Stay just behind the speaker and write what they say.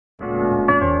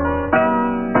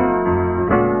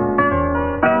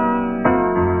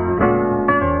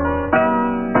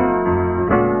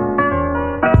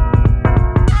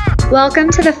Welcome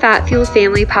to the Fat Fueled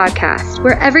Family Podcast,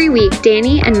 where every week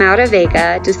Danny and Maura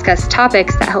Vega discuss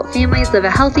topics that help families live a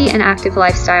healthy and active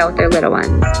lifestyle with their little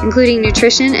ones, including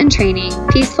nutrition and training,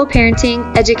 peaceful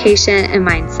parenting, education, and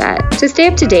mindset. To stay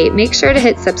up to date, make sure to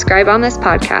hit subscribe on this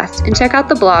podcast and check out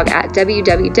the blog at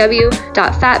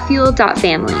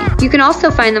www.fatfueled.family. You can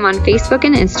also find them on Facebook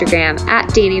and Instagram at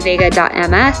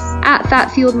dannyvega.ms, at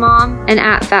fatfueledmom, and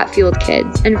at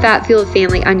fatfueledkids, and Fat Fueled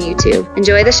Family on YouTube.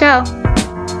 Enjoy the show.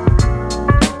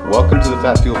 Welcome to the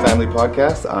Fat Fueled Family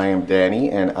Podcast. I am Danny,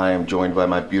 and I am joined by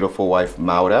my beautiful wife,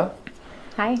 Maura.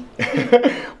 Hi.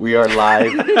 We are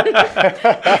live.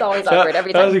 It's always awkward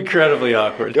every time. That was incredibly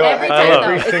awkward.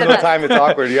 Every single time it's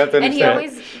awkward. You have to understand. And he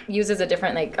always uses a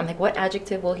different, I'm like, what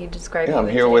adjective will he describe? Yeah, I'm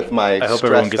here with my I hope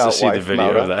everyone gets to see wife, the video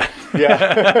Maura. of that.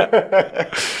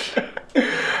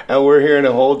 Yeah. And we're here in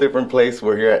a whole different place.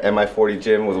 We're here at MI40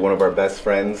 Gym with one of our best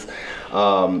friends.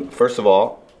 First of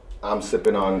all, I'm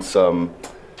sipping on some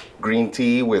green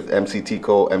tea with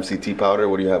MCT powder.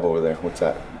 What do you have over there? What's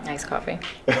that? Nice coffee.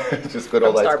 Just good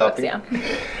old iced coffee. Yeah.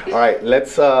 All right,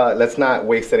 let's not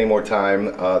waste any more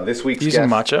time. This week's Using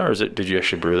guest, matcha, or did you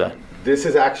actually brew that? This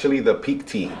is actually the peak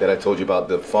tea that I told you about.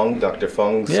 The Fung, Dr.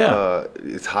 Fung's. Yeah.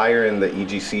 It's higher in the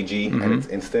EGCG and it's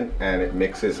instant, and it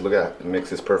mixes. Look at that, it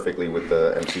mixes perfectly with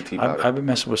the MCT powder. I've been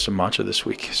messing with some matcha this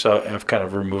week, so I've kind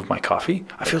of removed my coffee.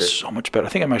 I feel so much better. I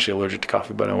think I'm actually allergic to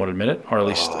coffee, but I won't admit it, or at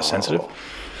least sensitive.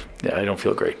 Yeah, I don't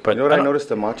feel great. But you know what I noticed?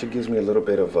 The matcha gives me a little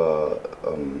bit of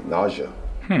nausea.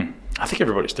 I think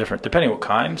everybody's different, depending what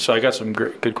kind. So I got some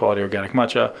good quality organic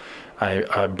matcha.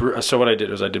 So what I did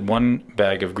was I did one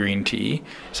bag of green tea.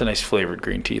 It's a nice flavored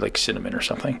green tea, like cinnamon or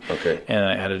something. Okay. And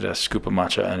I added a scoop of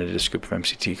matcha and I did a scoop of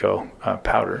MCT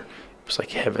powder. It was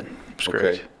like heaven. It was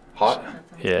great. Hot?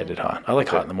 Yeah, I did hot. I like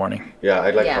hot in the morning. Yeah,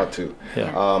 I like hot too. Yeah.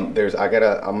 I'm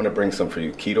gonna bring some for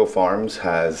you. Keto Farms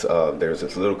has there's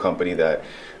this little company that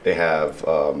they have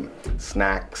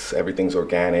snacks. Everything's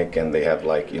organic, and they have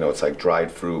it's like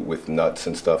dried fruit with nuts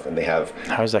and stuff. And they have.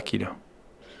 How is that keto?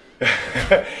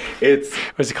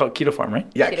 What's it called? Keto Farm, right?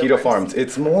 Yeah, Keto Farms.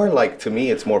 It's more like, to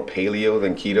me, it's more paleo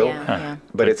than keto. Yeah.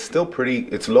 But it's still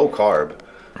it's low carb.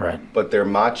 Right. But their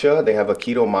matcha, they have a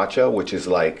keto matcha, which is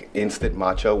like instant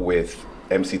matcha with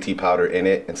MCT powder in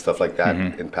it and stuff like that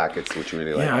in packets, which you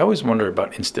really like. Yeah, I always wonder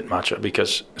about instant matcha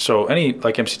because any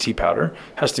MCT powder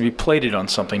has to be plated on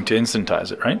something to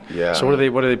instantize it, right? Yeah. So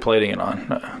what are they plating it on?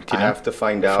 I have to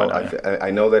find out. I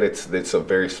know that it's a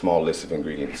very small list of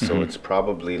ingredients, so it's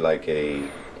probably like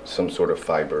some sort of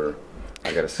fiber.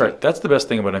 I gotta see. Right, that's the best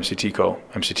thing about MCT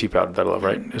powder that I love,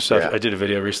 right? So I did a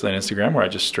video recently on Instagram where I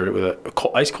just stirred it with a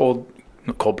ice cold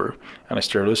brew, and I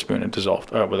stirred it with a spoon and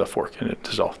dissolved with a fork, and it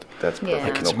dissolved. That's perfect.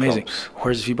 Yeah. It's amazing.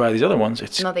 Whereas if you buy these other ones,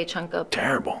 it's they chunk up.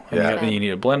 terrible. Yeah. And you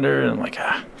need a blender, and I'm like,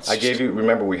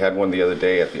 remember we had one the other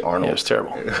day at the Arnold. Yeah, it was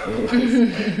terrible.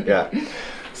 Yeah.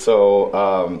 So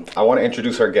I want to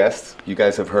introduce our guest. You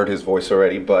guys have heard his voice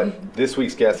already, but this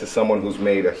week's guest is someone who's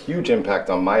made a huge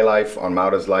impact on my life, on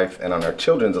Maura's life, and on our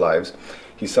children's lives.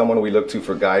 He's someone we look to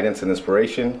for guidance and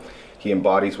inspiration. He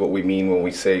embodies what we mean when we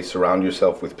say surround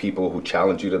yourself with people who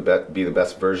challenge you to be the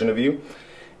best version of you.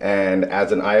 And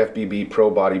as an IFBB pro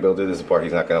bodybuilder, this is the part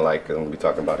he's not going to like, because I'm going to be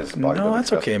talking about his bodybuilding. No, that's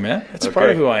stuff. okay, man. It's part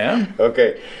of who I am.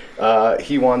 Okay.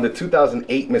 He won the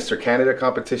 2008 Mr. Canada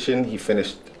competition. He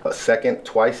finished second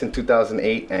twice in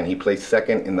 2008, and he placed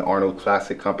second in the Arnold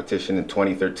Classic competition in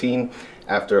 2013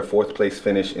 after a 4th place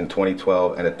finish in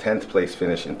 2012 and a 10th place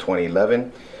finish in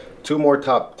 2011. 2 more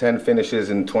top 10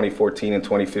 finishes in 2014 and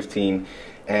 2015.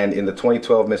 And in the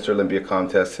 2012 Mr. Olympia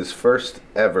contest, his first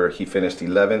ever, he finished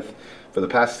 11th. For the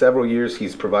past several years,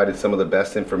 he's provided some of the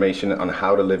best information on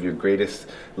how to live your greatest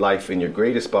life in your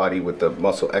greatest body with the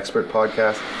Muscle Expert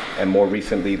podcast, and more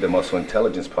recently, the Muscle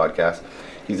Intelligence podcast.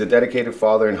 He's a dedicated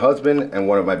father and husband, and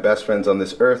one of my best friends on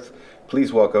this earth.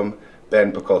 Please welcome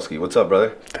Ben Pakulski. What's up,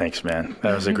 brother? Thanks, man.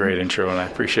 That was a great intro, and I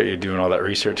appreciate you doing all that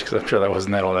research because I'm sure that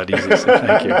wasn't all that easy, so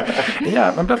thank you. Yeah,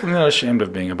 I'm definitely not ashamed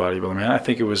of being a bodybuilder, man. I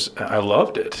think I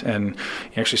loved it. And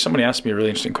actually, somebody asked me a really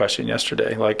interesting question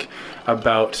yesterday,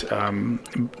 about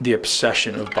the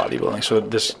obsession of bodybuilding. So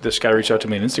this guy reached out to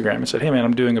me on Instagram and said, hey, man,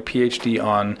 I'm doing a PhD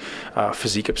on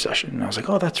physique obsession. And I was like,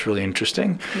 oh, that's really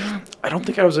interesting. Yeah. I don't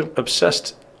think I was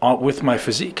obsessed with my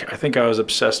physique. I think I was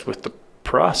obsessed with the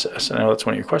process. And I know that's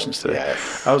one of your questions today.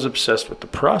 Yes. I was obsessed with the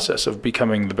process of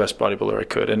becoming the best bodybuilder I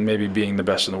could and maybe being the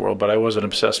best in the world, but I wasn't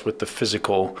obsessed with the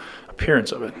physical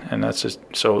appearance of it. And that's just,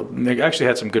 so they actually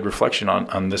had some good reflection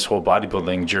on this whole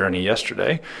bodybuilding journey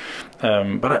yesterday.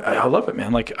 But I love it,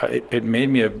 man. It made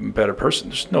me a better person.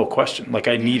 There's no question.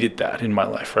 I needed that in my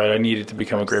life, right? I needed to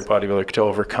become a great bodybuilder, to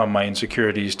overcome my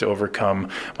insecurities, to overcome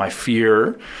my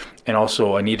fear. And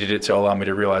also I needed it to allow me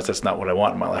to realize that's not what I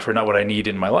want in my life, or not what I need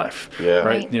in my life. Yeah.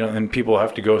 Right. You know, and people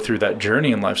have to go through that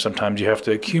journey in life. Sometimes you have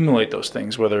to accumulate those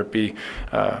things, whether it be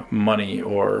money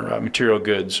or material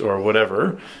goods or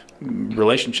whatever,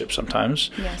 relationships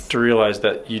sometimes, Yes. to realize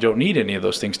that you don't need any of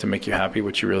those things to make you happy.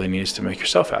 What you really need is to make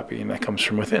yourself happy. And that comes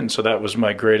from within. So that was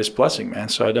my greatest blessing, man.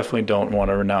 So I definitely don't want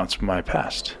to renounce my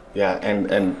past. Yeah,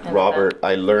 and Robert,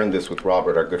 I learned this with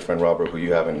Robert, our good friend Robert, who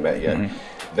you haven't met yet,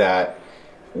 that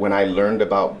when I learned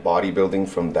about bodybuilding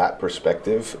from that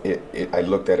perspective, I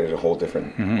looked at it a whole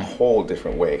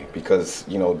different way, because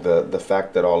you know the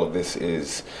fact that all of this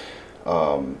is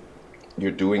you're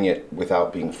doing it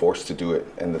without being forced to do it,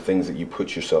 and the things that you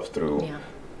put yourself through. Yeah.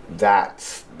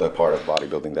 That's the part of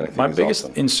bodybuilding that I think My is biggest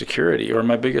awesome. insecurity, or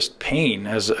my biggest pain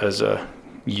as a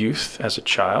youth, as a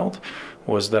child,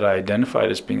 was that I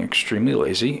identified as being extremely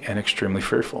lazy and extremely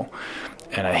fearful.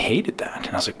 And I hated that.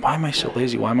 And I was like, why am I so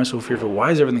lazy? Why am I so fearful?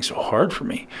 Why is everything so hard for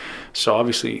me? So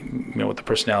obviously, you know, with the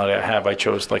personality I have, I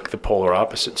chose like the polar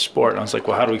opposite sport. And I was like,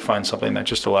 well, how do we find something that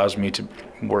just allows me to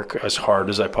work as hard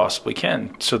as I possibly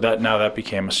can? So that now that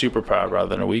became a superpower rather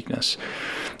than a weakness.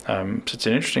 So it's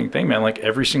an interesting thing, man. Like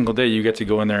every single day you get to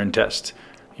go in there and test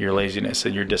your laziness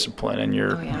and your discipline and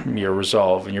your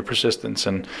resolve and your persistence.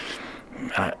 And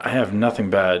I have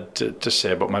nothing bad to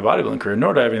say about my bodybuilding career,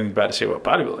 nor do I have anything bad to say about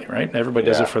bodybuilding, right? Everybody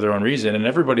does it for their own reason, and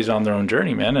everybody's on their own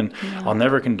journey, man. And I'll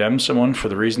never condemn someone for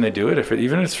the reason they do it,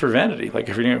 even if it's for vanity. Like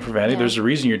if you're doing it for vanity, there's a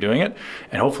reason you're doing it.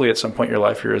 And hopefully at some point in your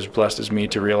life, you're as blessed as me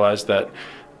to realize that,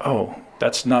 oh,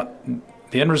 that's not,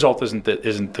 the end result isn't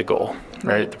the goal,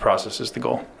 right? The process is the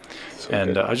goal.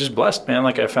 And I was just blessed, man.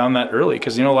 Like I found that early,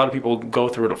 because you know a lot of people go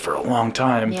through it for a long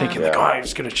time, thinking like, oh, I'm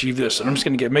just gonna achieve this, and I'm just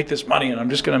gonna make this money, and I'm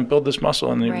just gonna build this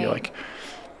muscle, and then you're like,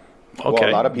 okay, well,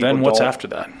 a lot of people then what's don't. after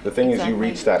that? The thing is, you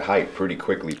reach that height pretty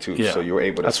quickly too, so you were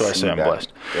able to. That's why I say I'm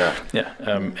blessed. Yeah.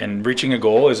 And reaching a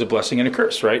goal is a blessing and a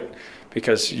curse, right?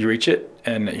 Because you reach it,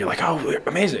 and you're like, oh,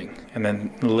 amazing, and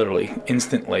then literally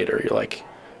instant later, you're like,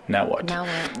 now what? Now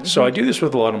what? So I do this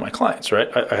with a lot of my clients, right?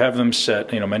 I have them set,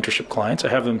 mentorship clients, I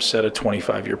have them set a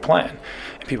 25-year plan.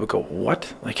 And people go,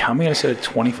 what? Like, how am I going to set a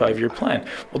 25-year plan?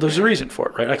 Well, there's a reason for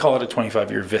it, right? I call it a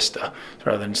 25-year vista,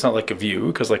 rather than, it's not like a view,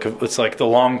 because it's like the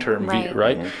long-term view,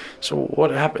 right? So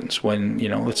what happens when,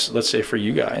 let's say for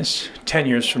you guys, 10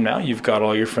 years from now, you've got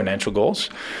all your financial goals,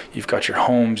 you've got your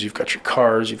homes, you've got your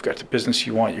cars, you've got the business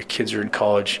you want, your kids are in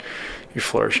college, you're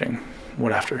flourishing.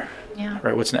 What after? Yeah.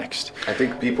 Right. What's next? I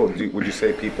think would you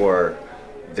say people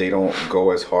they don't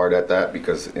go as hard at that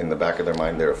because in the back of their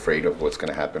mind, they're afraid of what's going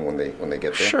to happen when they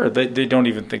get there? Sure. They don't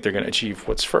even think they're going to achieve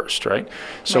what's first. Right.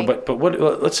 So, but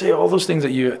let's say all those things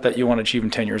that you want to achieve in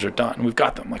 10 years are done. We've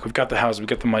got them. Like we've got the house, we've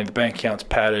got the money, the bank account's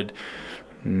padded.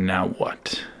 Now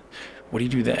what? What do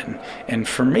you do then? And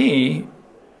for me,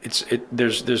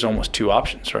 there's almost two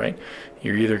options, right?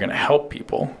 You're either going to help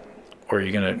people, or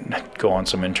you're going to go on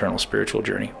some internal spiritual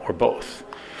journey, or both.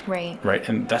 Right. Right.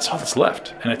 And that's all that's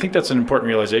left. And I think that's an important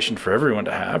realization for everyone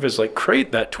to have, is like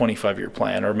create that 25-year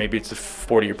plan, or maybe it's the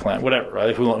 40-year plan, whatever,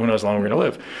 right? Who knows how long we're going to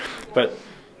live. But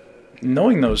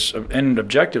knowing those end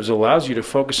objectives allows you to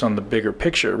focus on the bigger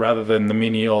picture rather than the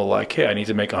menial, like, hey, I need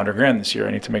to make $100,000 this year.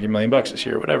 I need to make $1 million this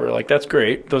year, whatever. Like, that's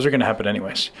great. Those are going to happen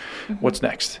anyways. What's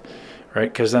next? Right?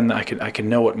 Because then I can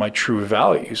know what my true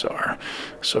values are.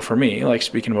 So for me, like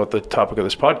speaking about the topic of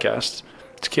this podcast,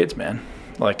 it's kids, man.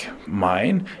 Like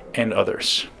mine and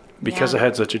others. Because I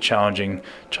had such a challenging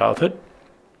childhood,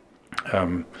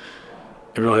 it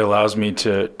really allows me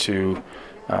to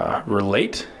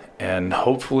relate and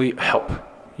hopefully help.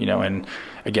 And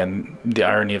again, the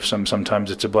irony of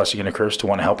sometimes it's a blessing and a curse to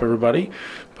want to help everybody.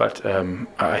 But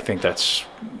I think that's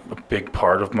a big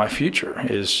part of my future,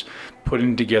 is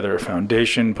putting together a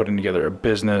foundation, putting together a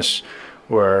business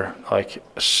where like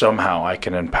somehow I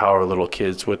can empower little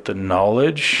kids with the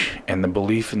knowledge and the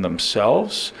belief in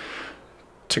themselves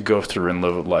to go through and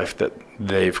live a life that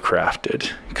they've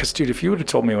crafted. Because dude, if you would have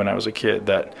told me when I was a kid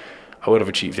that I would have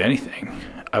achieved anything,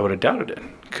 I would have doubted it.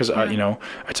 Because I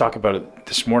talk about it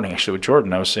this morning actually with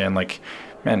Jordan. I was saying like,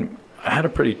 man, I had a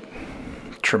pretty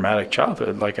traumatic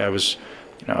childhood. Like I was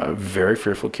a very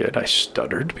fearful kid. I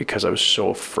stuttered because I was so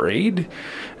afraid.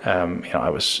 I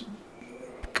was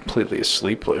completely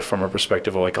asleep from a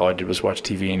perspective of like all I did was watch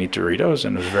TV and eat Doritos,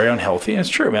 and it was very unhealthy. And it's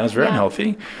true, man. It was very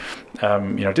unhealthy.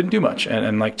 Didn't do much.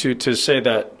 And like to say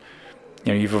that,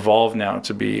 you've evolved now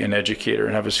to be an educator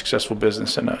and have a successful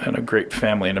business and a great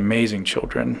family and amazing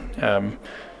children.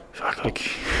 fuck,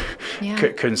 like, Yeah.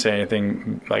 couldn't say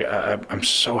anything. Like, I'm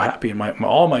so happy, and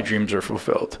all my dreams are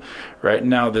fulfilled. Right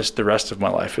now, the rest of my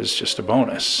life is just a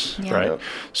bonus. Yeah. Right. Yep.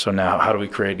 So now, how do we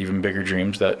create even bigger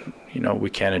dreams that we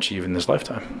can achieve in this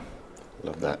lifetime?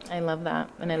 Love that. I love that.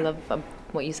 And I love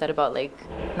what you said about, like,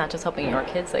 not just helping your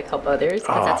kids, like, help others.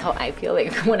 Because that's how I feel.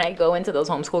 Like, when I go into those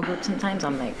homeschool groups sometimes,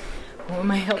 I'm like, who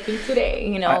am I helping today?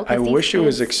 You know? I 'Cause these wish it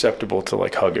was kids- acceptable to,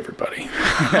 like, hug everybody.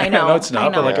 I know. No, it's not. I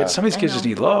know. But, like, Yeah. some of these kids I just know.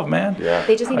 need love, man. Yeah.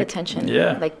 They just need Like, attention.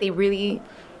 yeah. Like, they really,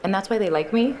 and that's why they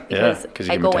like me. Yeah, Because 'cause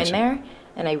you I give them go in attention. there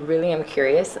and I really am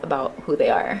curious about who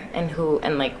they are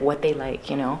and like what they like,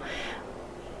 you know?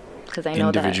 Because I know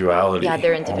Individuality. that. Yeah,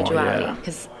 their Oh, individuality. yeah.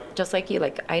 Because just like you,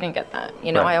 like, I didn't get that.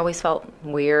 You know, Right. I always felt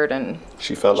weird and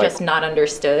She felt just like not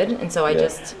understood. And so I Yeah.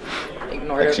 just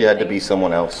ignored she had to everything. be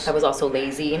someone else. I was also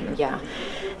lazy, yeah,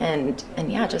 and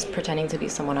yeah, just pretending to be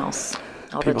someone else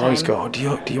all the People time. always go, do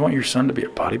you want your son to be a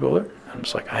bodybuilder? I'm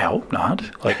just like, I hope not.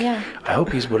 Like, Yeah. I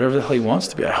hope he's whatever the hell he wants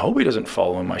to be. I hope he doesn't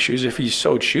follow in my shoes. If he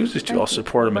so chooses to, I'll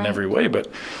support him in Right. every way. But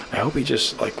I hope he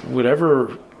just, like,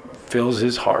 whatever fills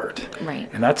his heart. Right.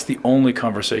 And that's the only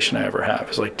conversation I ever have.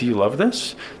 Is like, do you love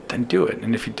this? Then do it.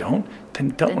 And if you don't,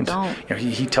 then don't. don't. You know,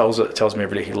 he tells me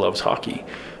every day he loves hockey.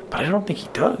 But I don't think he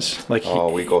does. Like,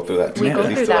 Oh, we go through that. We go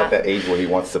He's through still at that. that age where he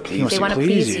wants to he please wants They you. wanna to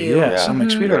please you. Yeah. you. So I'm like,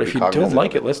 Mhm. sweetheart, Gotta if be you don't cognizant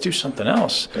like of it, let's do something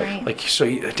else. Right. Like, so,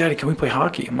 Daddy, can we play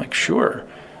hockey? I'm like, sure.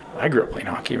 I grew up playing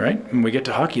hockey, right? When we get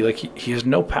to hockey, like, he has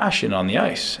no passion on the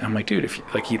ice. And I'm like, dude,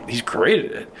 he's great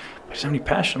at it, but he doesn't have any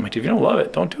passion. I'm like, dude, if you don't love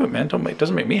it, don't do it, man. It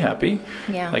doesn't make me happy.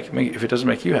 Yeah. Like, if it doesn't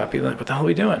make you happy, then what the hell are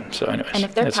we doing? So, anyways. And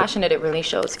if they're that's it. passionate, it really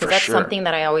shows. For Because that's sure. something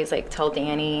that I always, like, tell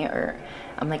Danny, or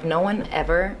I'm like, no one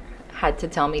ever had to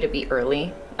tell me to be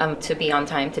early, to be on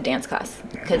time to dance class.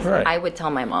 Because Right. I would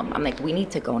tell my mom, I'm like, we need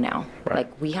to go now. Right.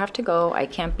 Like, we have to go. I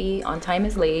can't be on time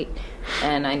is late,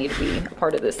 and I need to be a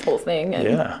part of this whole thing. And,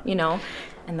 Yeah. you know,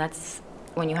 and that's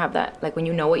when you have that, like, when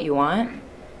you know what you want,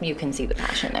 you can see the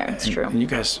passion there. It's true. And you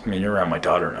guys, I mean, you're around my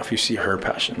daughter enough. You see her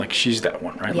passion. Like, she's that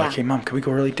one, right? Yeah. Like, hey, Mom, can we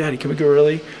go early? Daddy, can we go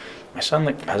early? My son,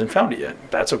 like, hasn't found it yet.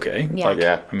 That's okay. Yeah. Like,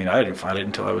 Yeah. I mean, I didn't find it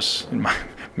until I was in my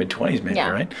mid-20s, maybe,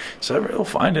 Yeah. right? So they'll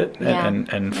find it. Yeah.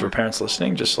 And for parents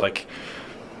listening, just, like,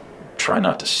 try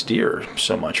not to steer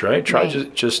so much, right? Try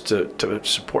Right. just to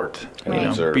support. And Right.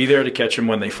 observe. Be there to catch them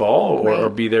when they fall, or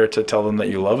Right. be there to tell them that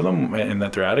you love them and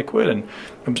that they're adequate, and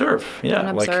observe. Yeah,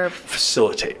 And like, observe.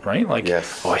 facilitate, right? Like,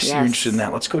 Yes. oh, I see you're Yes. interested in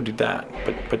that. Let's go do that.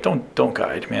 But don't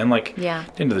guide, man. Like, Yeah.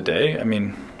 at the end of the day, I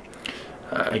mean,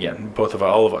 again,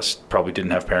 all of us probably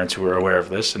didn't have parents who were aware of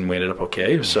this, and we ended up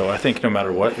okay. So I think no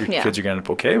matter what, your Yeah. kids are going to end up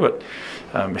okay. But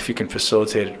if you can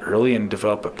facilitate it early and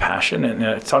develop a passion, and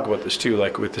I talk about this too,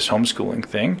 like with this homeschooling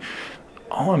thing,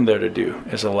 all I'm there to do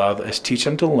is teach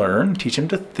them to learn, teach them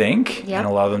to think, Yep. and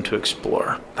allow them to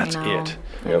explore. That's know. it.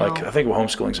 I Like, know. I think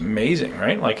homeschooling's amazing,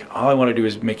 right? Like, all I want to do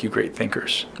is make you great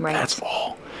thinkers. Right. That's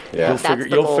all. Yeah. You'll That's the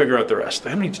you'll goal. figure out the rest. I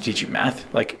don't need to teach you math.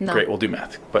 Like, No. great, we'll do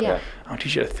math. But Yeah. I'll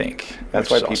teach you to think. That's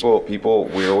which why is awesome. people,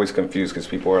 we're always confused because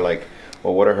people are like,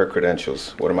 well, what are her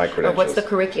credentials? What are my Or credentials? what's the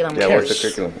curriculum? Yeah, what's the cares?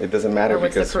 curriculum? It doesn't matter Or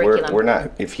what's the because curriculum? we're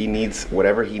not, if he needs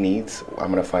whatever he needs,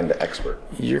 I'm going to find the expert.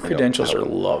 Your You know, credentials are help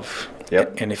him. love.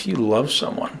 Yep. And if you love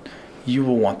someone, you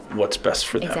will want what's best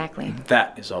for them. Exactly.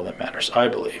 That is all that matters, I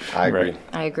believe. I agree. Right?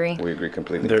 I agree. We agree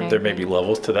completely. There may be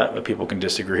levels to that that people can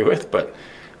disagree with, but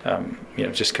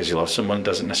just because you love someone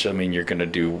doesn't necessarily mean you're going to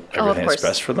do everything that's course.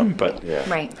 best for them. But Yeah.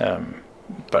 Right.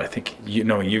 but I think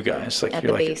knowing you guys, like, At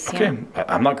you're the like, base, okay, yeah.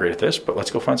 I'm not great at this, but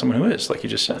let's go find someone who is, like you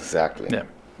just said. Exactly. Yeah.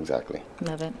 Exactly.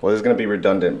 Love it. Well, this is going to be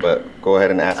redundant, but go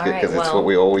ahead and ask All it right, because it's well, what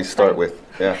we always start fine. with.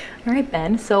 Yeah. All right,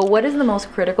 Ben. So, what is the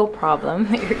most critical problem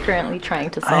that you're currently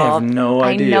trying to I have solve? no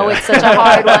idea. I know it's such a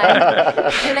hard one.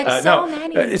 There are like so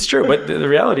many. It's true, but the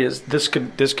reality is this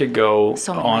could go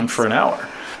So many on ways. for an hour.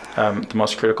 The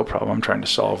most critical problem I'm trying to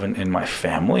solve in my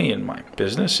family, in my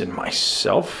business, in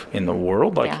myself, in the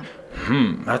world, like,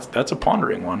 Yeah. that's a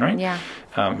pondering one, right? Yeah.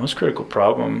 Most critical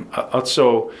problem.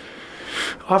 So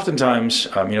oftentimes,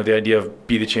 the idea of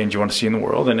be the change you want to see in the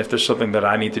world, and if there's something that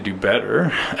I need to do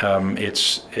better,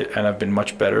 and I've been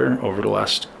much better over the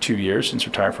last 2 years since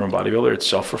retiring from a bodybuilder, it's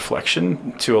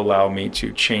self-reflection to allow me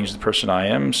to change the person I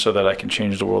am so that I can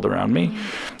change the world around me.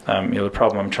 The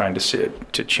problem I'm trying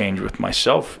to change with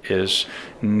myself is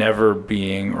never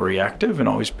being reactive and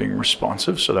always being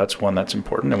responsive. So that's one that's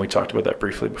important, and we talked about that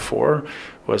briefly before,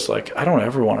 was like, I don't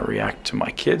ever want to react to my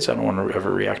kids. I don't want to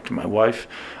ever react to my wife.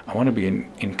 I want to be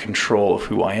in control of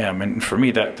who I am. And for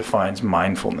me, that defines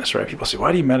mindfulness, right? People say,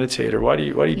 why do you meditate? Or why do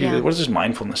you do this? What is this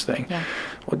mindfulness thing? Yeah.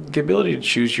 Well, the ability to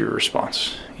choose your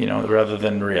response, rather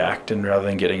than react, and rather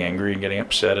than getting angry and getting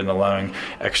upset and allowing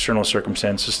external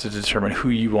circumstances to determine who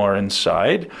you are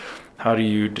inside. How do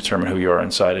you determine who you are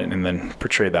inside and then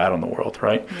portray that on the world,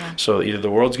 right? Yeah. So either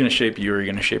the world's going to shape you or you're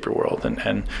going to shape your world.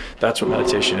 And that's what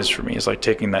meditation is for me. It's like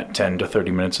taking that 10 to 30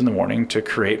 minutes in the morning to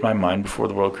create my mind before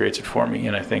the world creates it for me.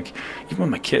 And I think even with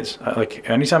my kids, like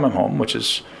anytime I'm home, which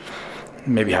is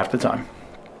maybe half the time,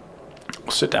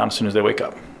 I'll sit down as soon as they wake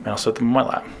up and I'll sit them on my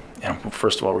lap. And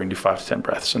first of all, we're going to do 5 to 10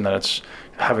 breaths. And then it's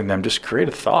having them just create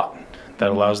a thought that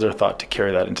allows their thought to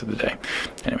carry that into the day.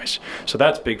 Anyways, so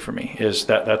that's big for me, is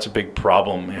that's a big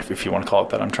problem, if you want to call it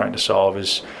that, I'm trying to solve,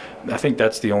 is I think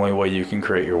that's the only way you can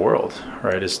create your world,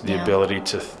 right, is the ability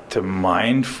to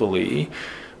mindfully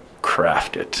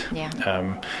craft it. Yeah.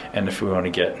 And if we want to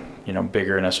get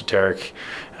bigger and esoteric,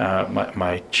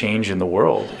 my change in the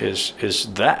world is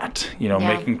that,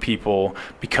 making people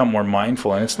become more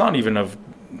mindful. And it's not even of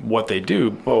what they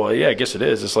do. Well, yeah, I guess it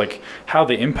is. It's like how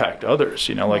they impact others,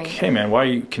 like, hey man, why are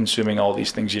you consuming all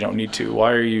these things you don't need to?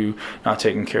 Why are you not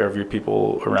taking care of your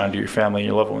people around you, your family,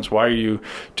 your loved ones? Why are you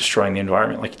destroying the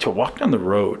environment? Like, to walk down the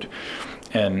road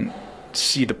and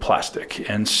see the plastic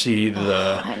and see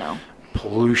the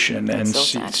pollution and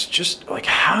see, it's just like,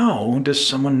 how does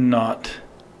someone not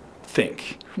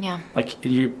think? Yeah. Like,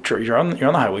 you're on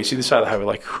the highway, you see the side of the highway,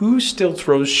 like, who still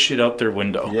throws shit out their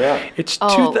window? Yeah. It's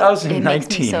 2019. It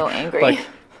makes me so angry. Like,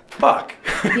 fuck.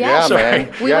 Yeah, man.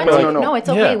 No, it's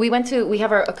okay. Yeah. We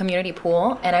have a community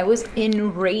pool, and I was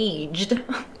enraged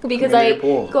because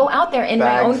go out there in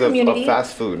my own community, of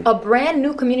fast food, a brand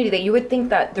new community that you would think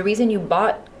that the reason you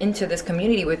bought into this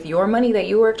community with your money that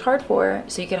you worked hard for,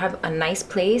 so you could have a nice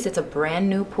place. It's a brand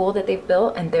new pool that they've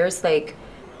built, and there's like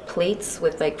plates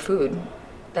with like food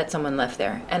that someone left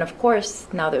there. And of course,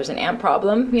 now there's an ant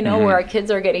problem, where our kids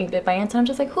are getting bit by ants. I'm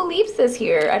just like, who leaves this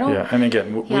here? I don't. Yeah, and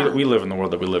again, we live in the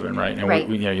world that we live in, right?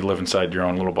 And you live inside your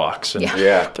own little box. And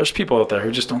there's people out there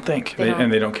who just don't think,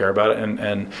 and they don't care about it.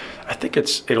 And I think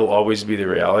it'll always be the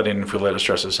reality. And if we let it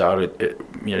stress us out,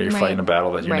 you're fighting a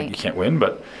battle that you can't win.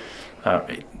 But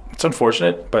it's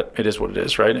unfortunate, but it is what it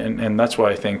is, right? And that's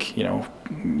why I think,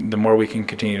 the more we can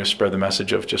continue to spread the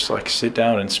message of just like sit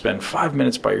down and spend 5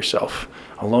 minutes by yourself,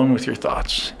 alone with your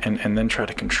thoughts, and then try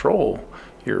to control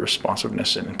your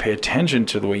responsiveness and pay attention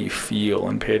to the way you feel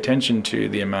and pay attention to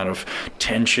the amount of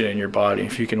tension in your body.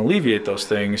 If you can alleviate those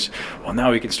things, well,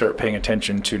 now we can start paying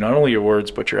attention to not only your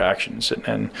words, but your actions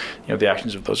and the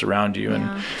actions of those around you. Yeah.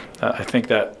 And I think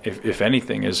that if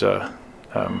anything is a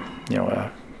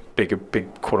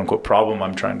big quote unquote problem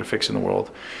I'm trying to fix in the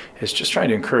world, is just trying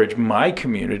to encourage my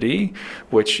community,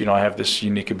 which I have this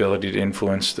unique ability to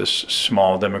influence this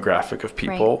small demographic of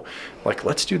people. Like,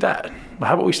 let's do that.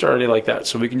 How about we start a day like that,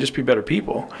 so we can just be better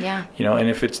people? Yeah. And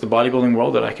if it's the bodybuilding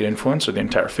world that I can influence, or the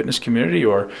entire fitness community,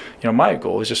 or my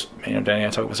goal is just, Danny and I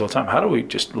talk about this all the time, how do we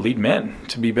just lead men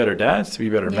to be better dads, to be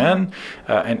better men?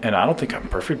 And I don't think I'm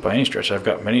perfect by any stretch. I've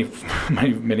got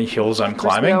many hills I'm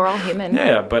climbing. We're all human.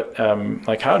 Yeah, but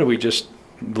like, how do we just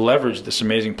leverage this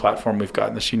amazing platform we've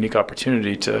got, this unique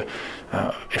opportunity to,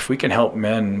 if we can help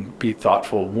men be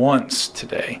thoughtful once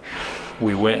today,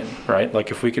 we win, right? Like,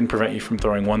 if we can prevent you from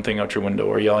throwing one thing out your window,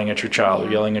 or yelling at your child,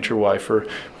 or yelling at your wife, or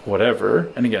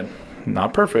whatever, and again,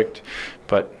 not perfect,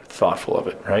 but thoughtful of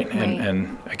it, right?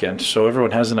 And again, so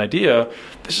everyone has an idea,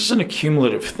 this is an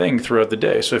accumulative thing throughout the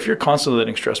day. So if you're constantly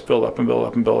letting stress build up and build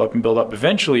up and build up and build up,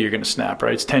 eventually you're going to snap,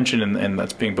 right? It's tension, and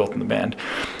that's being built in the band.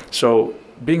 So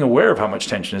being aware of how much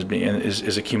tension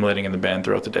is accumulating in the band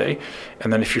throughout the day.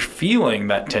 And then if you're feeling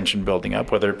that tension building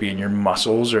up, whether it be in your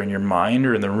muscles or in your mind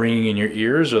or in the ringing in your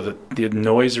ears or the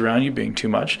noise around you being too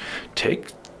much,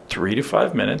 take 3 to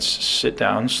 5 minutes, sit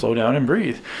down, slow down, and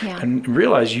breathe. Yeah. And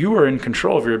realize you are in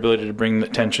control of your ability to bring the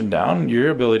tension down. You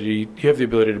have the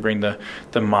ability to bring the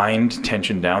mind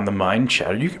tension down, the mind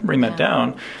chatter. You can bring that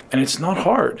down, and it's not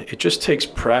hard. It just takes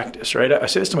practice, right? I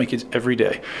say this to my kids every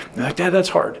day. They're like, Dad, that's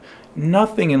hard.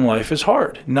 Nothing in life is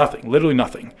hard. Nothing, literally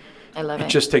nothing. I love it. It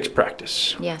just takes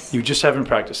practice. Yes. You just haven't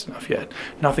practiced enough yet.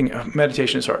 Nothing.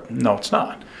 Meditation is hard. No, it's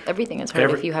not. Everything is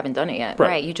hard if you haven't done it yet.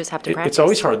 Right. You just have to practice. It's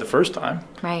always hard the first time.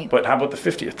 Right. But how about the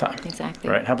 50th time? Exactly.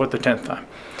 Right. How about the 10th time?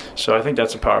 So I think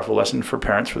that's a powerful lesson for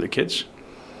parents, for their kids.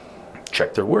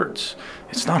 Check their words.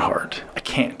 It's not hard. I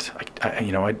can't. I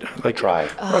like try.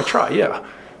 I try. Yeah.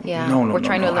 Yeah. No. We're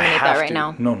trying to eliminate that right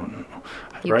now. No.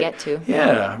 You get to.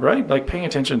 Yeah, right? Like paying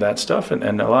attention to that stuff and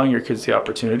allowing your kids the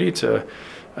opportunity to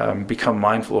become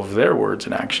mindful of their words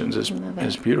and actions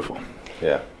is beautiful.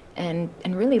 Yeah. And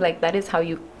really, like, that is how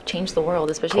you change the world,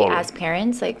 especially as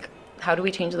parents. Like, how do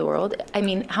we change the world? I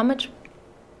mean, how much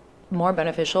more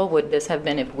beneficial would this have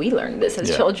been if we learned this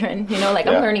as children? You know, like,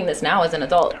 I'm learning this now as an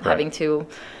adult, having to,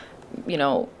 you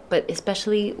know, but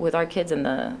especially with our kids and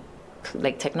the,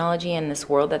 like, technology and this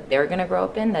world that they're going to grow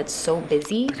up in that's so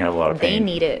busy, they have a lot of pain.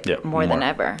 They need it more than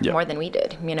ever, more than we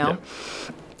did, you know?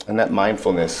 And that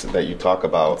mindfulness that you talk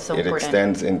about, it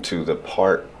extends into the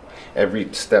part,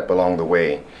 every step along the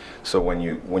way. So when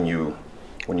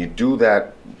you do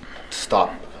that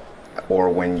stop, or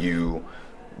when you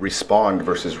respond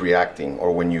versus reacting,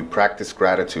 or when you practice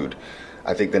gratitude,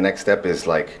 I think the next step is,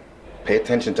 like, pay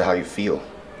attention to how you feel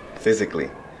physically,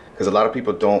 because a lot of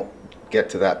people don't get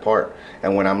to that part.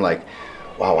 And when I'm like,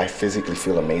 wow, I physically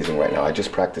feel amazing right now, I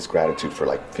just practiced gratitude for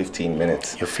like 15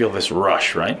 minutes. You'll feel this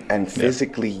rush, right? And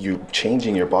physically you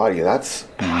changing your body, that's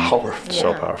powerful.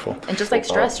 So powerful. And just like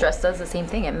stress does the same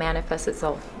thing. It manifests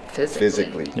itself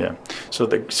physically. Yeah. So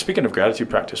speaking of gratitude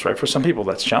practice, right, for some people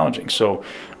that's challenging. So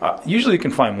usually you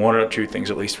can find one or two things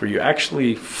at least where you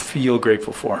actually feel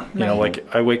grateful for. You know, like,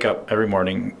 I wake up every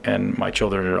morning and my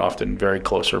children are often very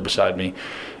close or beside me.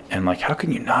 And, like, how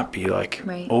can you not be, like,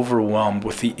 overwhelmed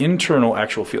with the internal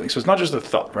actual feeling? So it's not just a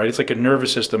thought, right? It's like a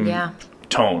nervous system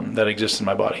tone that exists in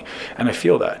my body. And I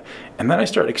feel that. And then I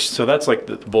start, so that's like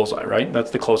the bullseye, right?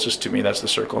 That's the closest to me. That's the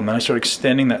circle. And then I start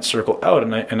extending that circle out.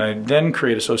 And I then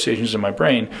create associations in my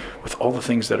brain with all the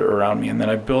things that are around me. And then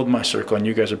I build my circle. And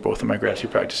you guys are both in my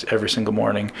gratitude practice every single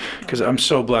morning, because I'm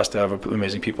so blessed to have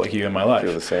amazing people like you in my life. I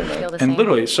feel the same, man. And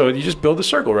literally, so you just build a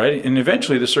circle, right? And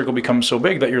eventually the circle becomes so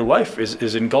big that your life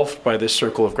is engulfed by this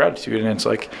circle of gratitude. And it's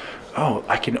like, oh,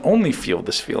 I can only feel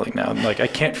this feeling now. Like, I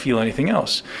can't feel anything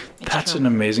else. That's an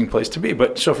amazing place to be.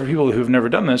 But so for people who've never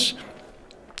done this,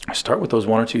 start with those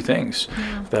one or two things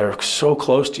that are so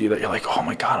close to you that you're like, oh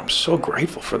my God, I'm so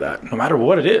grateful for that. No matter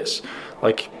what it is,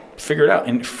 like, figure it out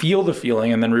and feel the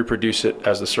feeling and then reproduce it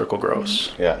as the circle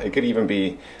grows. Yeah, it could even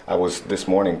be, I was this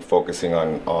morning focusing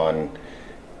on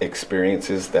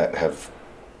experiences that have,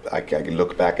 I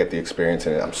look back at the experience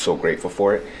and I'm so grateful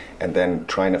for it, and then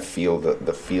trying to feel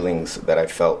the feelings that I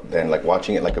felt then, like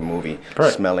watching it like a movie,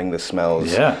 smelling the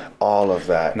smells, all of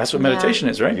that. And that's what meditation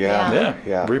is, right?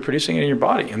 Yeah. Reproducing it in your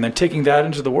body and then taking that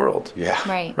into the world. Yeah.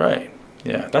 Right.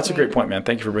 Yeah, that's a great point, man.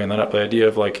 Thank you for bringing that up. The idea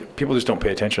of, like, people just don't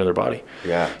pay attention to their body.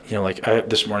 Yeah. You know, like,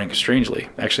 this morning, strangely,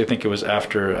 actually, I think it was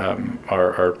after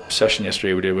our session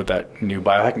yesterday we did with that new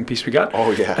biohacking piece we got.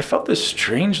 Oh, yeah. I felt this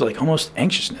strange, like, almost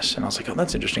anxiousness. And I was like, oh,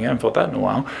 that's interesting. I haven't felt that in a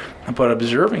while. But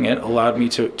observing it allowed me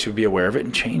to be aware of it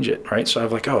and change it, right? So I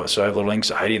have, like, so I have a little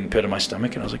anxiety in the pit of my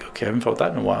stomach. And I was like, okay, I haven't felt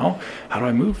that in a while. How do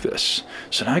I move this?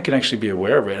 So now I can actually be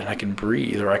aware of it, and I can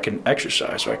breathe, or I can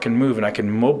exercise, or I can move, and I can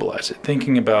mobilize it.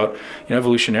 Thinking about, you know,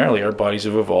 evolutionarily, our bodies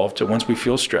have evolved to, once we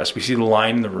feel stress, we see the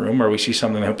lion in the room, or we see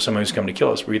something that someone who's come to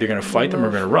kill us, we're either going to fight them or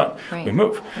we're going to run. We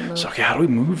move. So, okay, how do we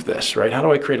move this, right? How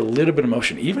do I create a little bit of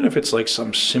motion, even if it's like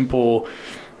some simple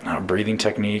breathing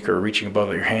technique or reaching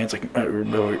above your hands, like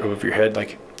above your head,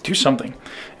 like, do something.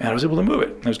 And I was able to move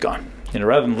it. It was gone. You know,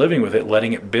 rather than living with it,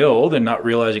 letting it build and not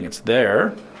realizing it's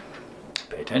there,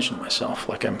 pay attention to myself,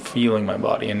 like I'm feeling my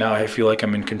body, and now I feel like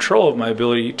I'm in control of my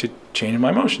ability to change my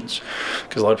emotions,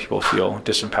 because a lot of people feel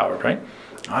disempowered, right?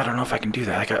 I don't know if I can do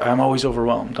that. Like, I'm always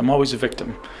overwhelmed. I'm always a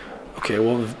victim. Okay,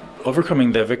 well,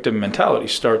 overcoming the victim mentality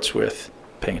starts with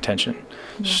paying attention.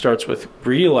 Starts with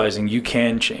realizing you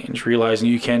can change, realizing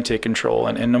you can take control,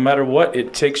 and no matter what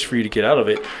it takes for you to get out of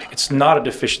it, it's not a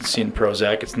deficiency in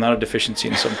Prozac, it's not a deficiency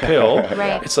in some pill.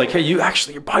 It's like, hey, your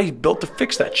body's built to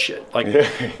fix that shit. Like,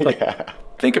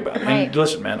 think about it. And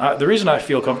listen, man, the reason I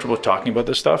feel comfortable talking about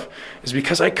this stuff is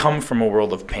because I come from a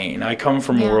world of pain. I come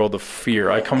from a world of fear.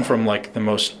 I come from, like, the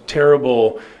most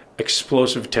terrible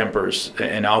explosive tempers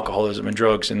and alcoholism and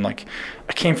drugs, and, like,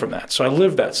 I came from that. So I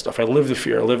lived that stuff. I lived the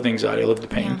fear, I lived the anxiety, I lived the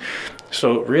pain.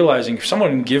 So realizing, if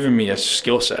someone had given me a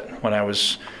skill set when I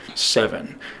was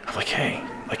 7, I'm like, hey,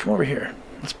 like, come over here,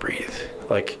 let's breathe.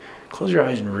 Like, close your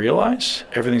eyes and realize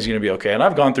everything's going to be okay. And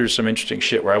I've gone through some interesting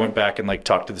shit where I went back and, like,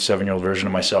 talked to the 7-year-old version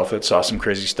of myself that saw some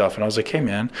crazy stuff, and I was like, hey,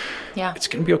 man, it's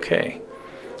going to be okay.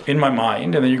 In my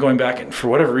mind, and then you're going back, and for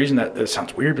whatever reason that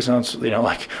sounds weird, but sounds, you know,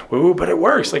 like, woo, but it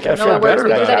works. Like, I feel better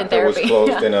about it. That chapter was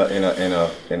closed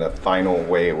in a final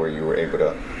way where you were able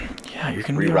to you're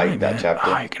gonna rewrite be all right, that chapter.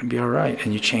 You're gonna be all right,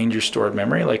 and you change your stored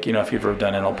memory. Like, you know, if you've ever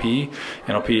done NLP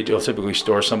will typically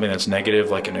store something that's negative,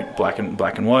 like in a black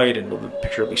and white, and the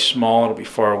picture will be small, it'll be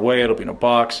far away, it'll be in a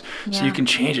box, so you can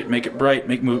change it, make it bright,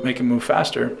 make it move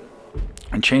faster.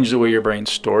 and change the way your brain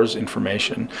stores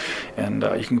information, and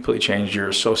you can completely change your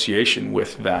association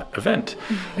with that event.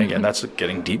 And again, that's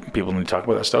getting deep. People need to talk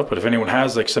about that stuff, but if anyone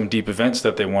has like some deep events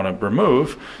that they want to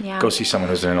remove, go see someone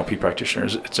who's an NLP practitioner.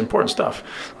 It's important stuff,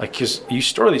 like, because you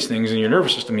store these things in your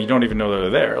nervous system, you don't even know they're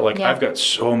there. Like I've got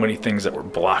so many things that were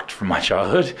blocked from my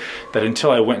childhood that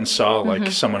until I went and saw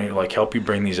like someone who like help you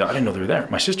bring these out, I didn't know they were there.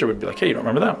 My sister would be like, hey, you don't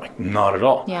remember that? I'm like, not at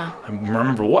all. I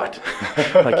remember what?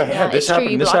 Like, this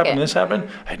happened, this happened, this happened.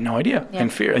 I had no idea.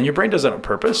 And fear, and your brain does that on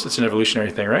purpose. It's an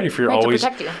evolutionary thing, right? If you're always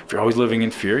living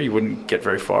in fear, you wouldn't get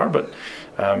very far. But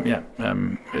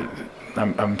I'm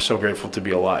so grateful to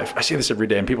be alive. I say this every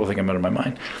day, and people think I'm out of my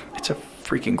mind. It's a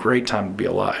freaking great time to be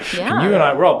alive. And you and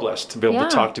I, we're all blessed to be able to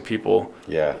talk to people.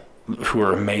 Who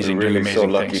are amazing, really doing amazing so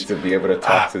lucky things. To be able to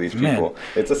talk to these people.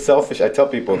 It's a selfish, I tell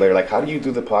people, they're like, how do you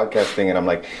do the podcast thing? And I'm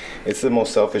like, it's the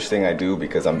most selfish thing I do,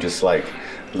 because I'm just like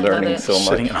learning so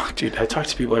much. Dude, I talk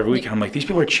to people every week and I'm like, these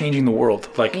people are changing the world.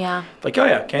 Like, like, oh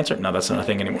yeah, cancer? No, that's not a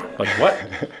thing anymore. Like, what?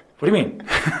 What do you mean?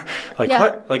 Like,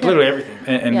 what? Like literally everything.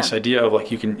 And this idea of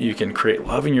like, you can create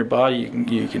love in your body.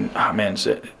 You can oh man,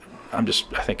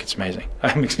 I think it's amazing.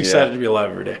 I'm excited to be alive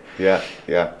every day.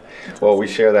 Well, we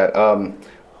share that.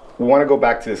 We want to go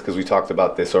back to this because we talked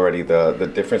about this already,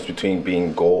 the difference between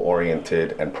being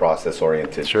goal-oriented and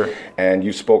process-oriented. Sure. And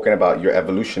you've spoken about your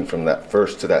evolution from that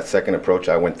first to that second approach.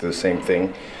 I went through the same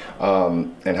thing,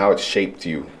 and how it's shaped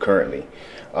you currently.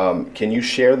 Can you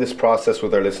share this process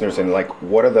with our listeners, and like,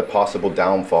 what are the possible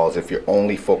downfalls if you're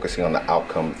only focusing on the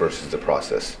outcome versus the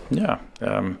process?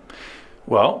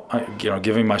 Well,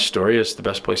 giving my story is the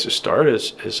best place to start.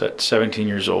 Is at 17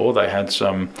 years old, I had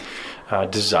some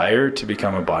desire to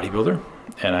become a bodybuilder,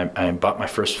 and I bought my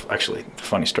first. Actually, the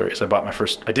funny story is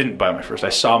I didn't buy my first. I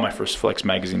saw my first Flex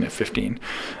magazine at 15,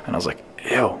 and I was like,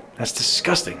 ew, that's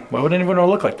disgusting. Why would anyone want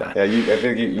to look like that? I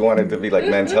think you wanted to be like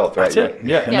Men's Health, right? That's it.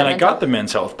 And then I got the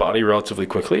Men's Health body relatively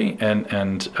quickly, and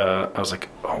I was like,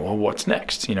 oh, well, what's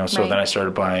next? So then I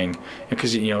started buying,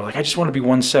 because like, I just want to be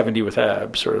 170 with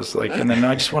abs, or it's like, and then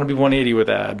I just want to be 180 with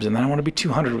abs, and then I want to be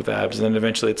 200 with abs, and then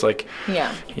eventually it's like,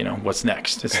 what's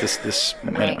next? It's this.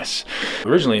 Anyways,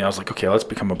 originally I was like, okay, let's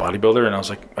become a bodybuilder, and I was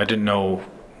like, I didn't know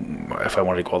if I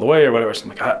wanted to go all the way or whatever. So I'm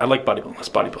like, I like bodybuilding, let's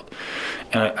bodybuild.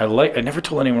 And I never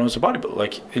told anyone I was a bodybuilder.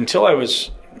 Like, until I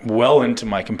was well into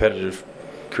my competitive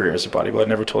career as a bodybuilder, I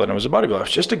never told anyone I was a bodybuilder. I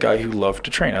was just a guy who loved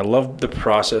to train. I loved the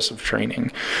process of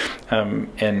training. And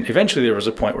eventually there was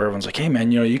a point where everyone's like, hey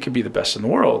man, you could be the best in the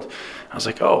world. I was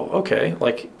like, oh, okay.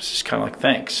 Like, this is kind of like,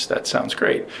 thanks, that sounds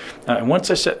great. And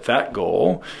once I set that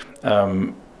goal,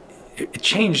 it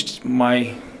changed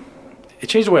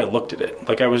the way I looked at it.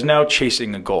 Like, I was now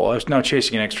chasing a goal. I was now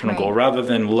chasing an external goal, rather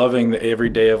than loving the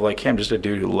everyday of like, hey, I'm just a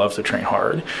dude who loves to train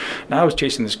hard. Now I was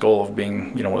chasing this goal of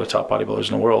being, one of the top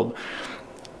bodybuilders in the world.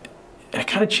 And it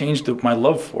kind of changed my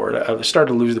love for it. I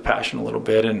started to lose the passion a little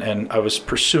bit, and I was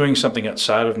pursuing something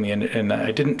outside of me, and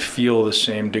I didn't feel the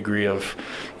same degree of,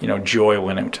 joy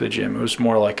when I went to the gym. It was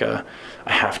more like I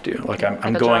have to. Like,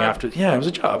 I'm going after. Yeah, it was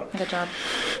a job. Like a job.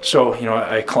 So,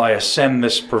 I ascend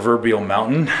this proverbial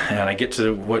mountain, and I get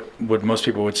to what most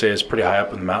people would say is pretty high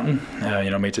up in the mountain.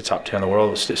 Made it to top 10 in the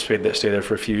world. Stay there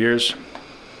for a few years,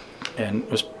 and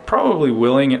was probably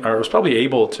willing, or was probably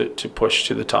able to push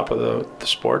to the top of the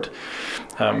sport,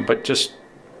 but just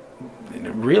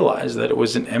realized that it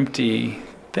was an empty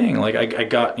thing. Like, I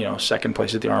got second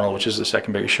place at the Arnold, which is the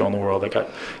second biggest show in the world. I got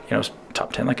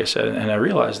top 10, like I said, and I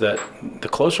realized that the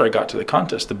closer I got to the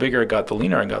contest, the bigger I got, the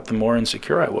leaner I got, the more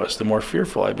insecure I was, the more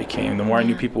fearful I became, the more I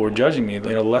knew people were judging me,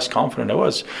 the less confident I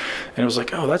was. And it was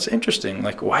like, oh, that's interesting.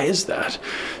 Like, why is that?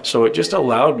 So it just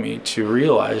allowed me to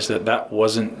realize that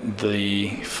wasn't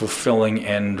the fulfilling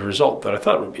end result that I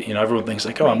thought it would be. Everyone thinks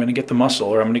like, oh, I'm going to get the muscle,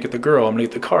 or I'm going to get the girl, I'm going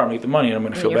to get the car, I'm going to get the money, and I'm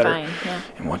going to feel better.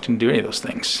 And I didn't do any of those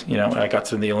things. I got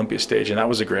to the Olympia stage, and that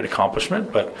was a great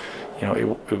accomplishment, but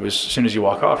it was, as soon as you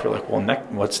walk off, you're like, well,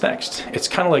 what's next? It's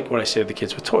kind of like what I say to the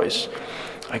kids with toys.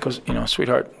 I goes,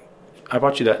 sweetheart, I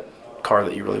bought you that car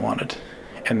that you really wanted,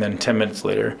 and then 10 minutes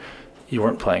later, you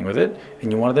weren't playing with it,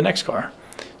 and you wanted the next car.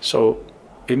 So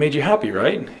it made you happy,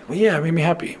 right? Well, yeah, it made me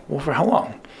happy. Well, for how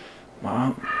long?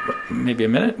 Well, maybe a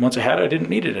minute. Once I had it, I didn't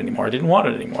need it anymore. I didn't want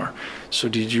it anymore. So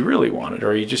did you really want it,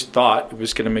 or you just thought it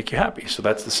was going to make you happy? So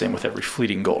that's the same with every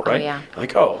fleeting goal, right?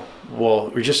 Like, oh,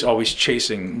 well, we're just always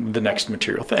chasing the next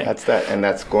material thing. That's that, and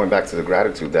that's going back to the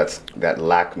gratitude. That's that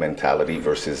lack mentality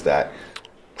versus that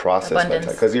process mentality.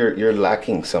 Because you're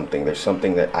lacking something. There's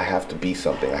something that I have to be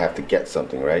something. I have to get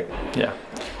something, right? Yeah.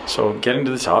 So getting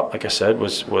to the top, like I said,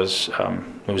 was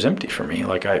it was empty for me.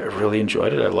 Like, I really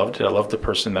enjoyed it. I loved it. I loved the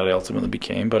person that I ultimately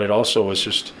became. But it also was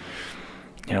just,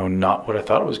 not what I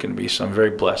thought it was going to be. So I'm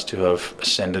very blessed to have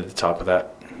ascended the top of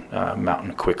that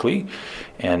mountain quickly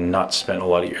and not spent a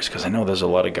lot of years, because I know there's a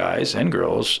lot of guys and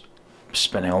girls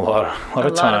spending a lot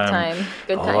of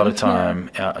time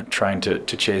trying to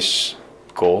chase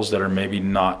goals that are maybe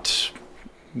not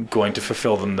going to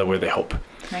fulfill them the way they hope.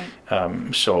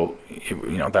 Right. So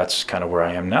that's kind of where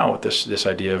I am now with this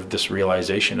idea of this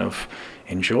realization of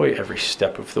enjoy every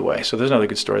step of the way. So there's another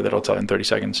good story that I'll tell in 30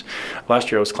 seconds.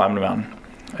 Last year I was climbing a mountain,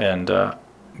 and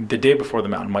the day before the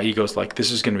mountain, my ego's like, this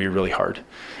is going to be really hard.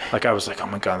 Like, I was like, oh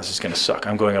my God, this is going to suck.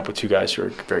 I'm going up with two guys who are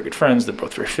very good friends. They're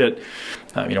both very fit.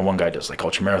 One guy does like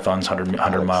ultra marathons,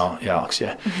 100 mile. Yeah, Alex,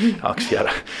 yeah. Alex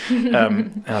Fiata.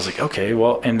 And I was like, okay,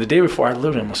 well, and the day before I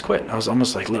literally almost quit. I was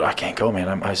almost like, I can't go, man.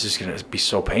 I was just going to be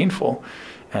so painful.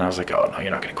 And I was like, oh, no,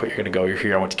 you're not going to quit. You're going to go. You're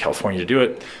here. I went to California to do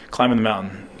it. Climbing the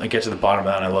mountain. I get to the bottom of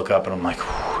that, and I look up, and I'm like,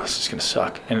 this is going to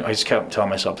suck. And I just kept telling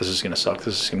myself, this is going to suck.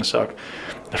 This is going to suck.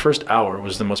 The first hour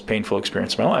was the most painful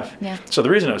experience of my life. Yeah. So the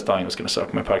reason I was telling it was going to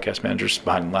suck, my podcast manager's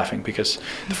behind me laughing, because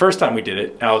the first time we did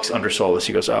it, Alex undersold us.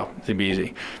 He goes, oh, it'd be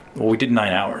easy. Well, we did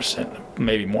 9 hours, and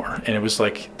maybe more. And it was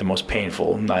like the most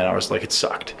painful 9 hours. Like, it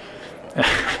sucked.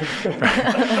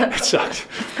 It sucked.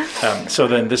 So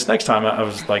then this next time I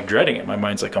was like dreading it. My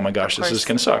mind's like, oh my gosh, this is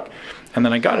going to suck. And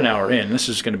then I got an hour in. This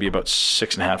is going to be about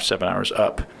 6.5, 7 hours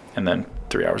up, and then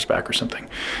 3 hours back or something.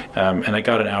 And I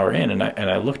got an hour in, and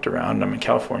I looked around. I'm in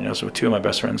California. I was with two of my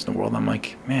best friends in the world. And I'm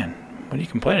like, man, what are you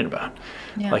complaining about?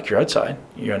 Yeah. Like, you're outside.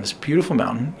 You're on this beautiful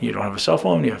mountain. You don't have a cell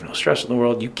phone. You have no stress in the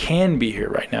world. You can be here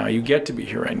right now. You get to be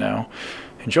here right now.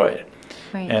 Enjoy it.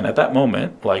 Right. And at that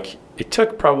moment, like, it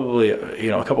took probably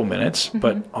a couple minutes,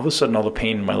 but all of a sudden all the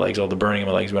pain in my legs, all the burning in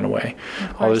my legs went away.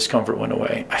 All the discomfort went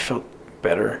away. I felt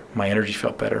better. My energy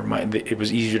felt better. It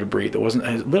was easier to breathe. It wasn't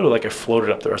literally like I floated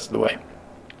up the rest of the way,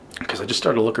 because I just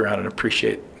started to look around and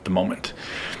appreciate the moment.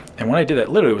 And when I did that,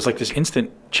 literally it was like this instant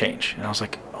change. And I was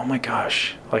like, oh my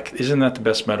gosh, like, isn't that the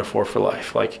best metaphor for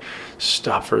life? Like,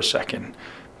 stop for a second,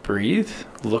 breathe,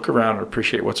 look around and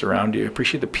appreciate what's around you,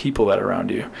 appreciate the people that are around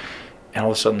you. And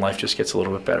all of a sudden, life just gets a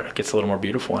little bit better. It gets a little more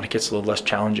beautiful, and it gets a little less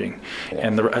challenging. Yeah.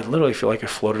 And I literally feel like I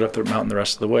floated up the mountain the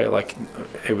rest of the way. Like,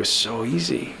 it was so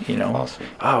easy, Awesome.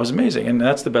 It was amazing. And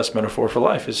that's the best metaphor for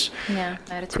life is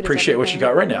appreciate what you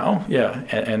got right now. Yeah,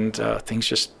 and things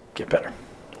just get better.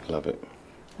 Love it.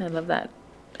 I love that.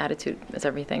 Attitude is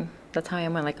everything. That's how I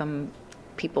am when, like,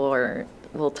 people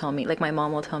will tell me, like, my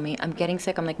mom will tell me, I'm getting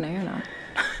sick. I'm like, no, you're not.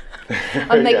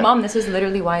 I'm like, Mom, this is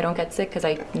literally why I don't get sick, because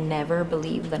I never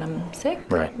believe that I'm sick.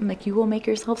 Right. I'm like, you will make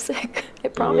yourself sick. I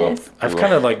promise. I've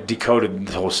kind of like decoded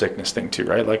the whole sickness thing too,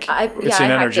 right? Like, it's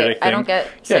an energetic thing. I don't get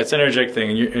sick. Yeah, it's an energetic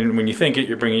thing, and when you think it,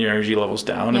 you're bringing your energy levels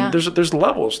down, and there's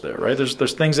levels there, right?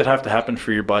 There's things that have to happen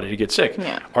for your body to get sick.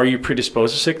 Yeah. Are you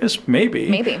predisposed to sickness?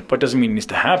 Maybe. But doesn't mean it needs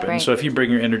to happen. Right. So if you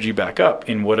bring your energy back up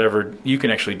in whatever, you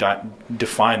can actually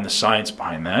define the science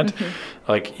behind that.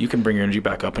 Like, you can bring your energy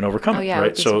back up and overcome it,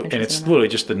 right? So, and it's literally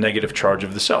just the negative charge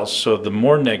of the cells. So the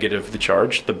more negative the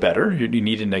charge, the better. You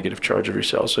need a negative charge of your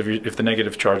cells. So if the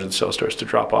negative charge of the cell starts to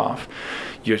drop off,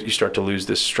 you start to lose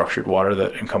this structured water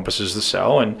that encompasses the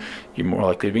cell, and you're more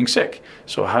likely to being sick.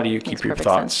 So how do you keep your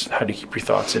thoughts? How do you keep your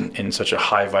thoughts in such a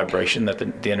high vibration that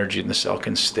the energy in the cell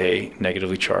can stay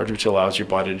negatively charged, which allows your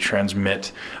body to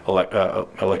transmit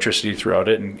electricity throughout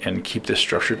it and keep this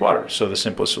structured water? So the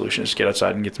simplest solution is get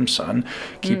outside and get some sun.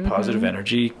 Keep positive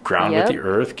energy, ground with the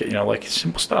earth, like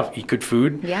simple stuff, eat good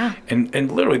food. Yeah.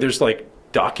 And literally there's like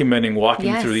documenting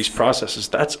walking through these processes.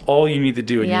 That's all you need to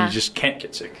do, and you just can't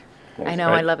get sick. I know,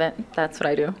 right? I love it. That's what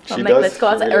I do. I'm like, let's go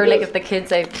outside. Or like if the kids,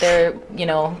 like, they're,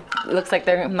 looks like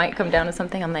they might come down to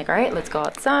something, I'm like, all right, let's go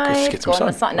outside. Go in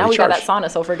the sauna. Now we got that sauna,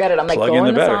 so forget it. I'm like, go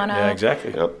in the sauna. Yeah,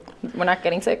 exactly. Yep. We're not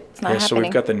getting sick. It's not happening. So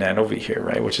we've got the NanoV here,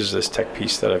 right, which is this tech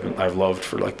piece that I've loved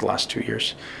for like the last 2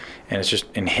 years. And it's just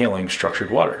inhaling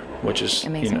structured water, which is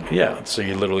amazing. So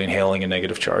you're literally inhaling a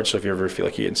negative charge. So if you ever feel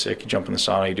like you're getting sick, you jump in the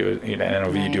sauna, you do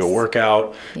NOV, you do a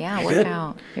workout. Yeah,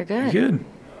 You're good. You're good.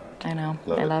 I know.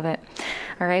 I love it.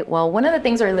 All right. Well, one of the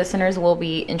things our listeners will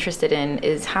be interested in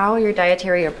is how your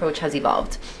dietary approach has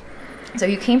evolved. So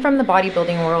you came from the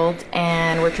bodybuilding world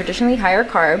and were traditionally higher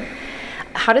carb.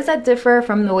 How does that differ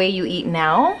from the way you eat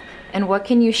now? And what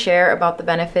can you share about the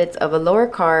benefits of a lower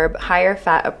carb, higher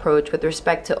fat approach with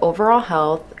respect to overall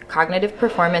health, cognitive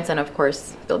performance, and of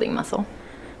course, building muscle?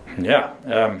 Yeah.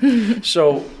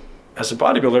 So as a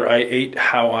bodybuilder, I ate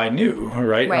how I knew,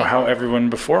 right? Or how everyone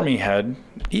before me had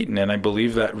eaten. And I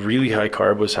believe that really high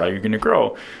carb was how you're going to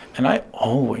grow. And I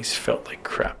always felt like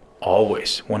crap.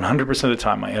 Always, 100% of the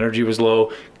time, my energy was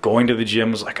low. Going to the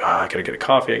gym was like, I gotta get a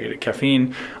coffee, I gotta get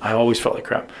caffeine. I always felt like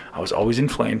crap. I was always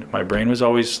inflamed. My brain was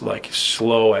always like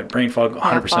slow. I had brain fog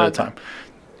 100% of the time.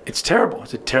 It's terrible.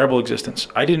 It's a terrible existence.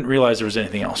 I didn't realize there was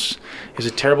anything else. It was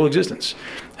a terrible existence.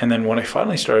 And then when I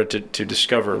finally started to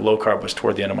discover low carb was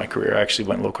toward the end of my career. I actually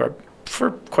went low carb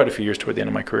for quite a few years toward the end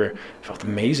of my career. I felt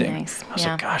amazing. Nice. I was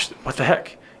like, gosh, what the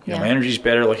heck? You know, my energy's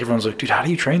better. Like everyone's like, dude, how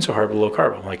do you train so hard with low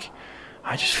carb? I'm like,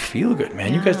 I just feel good,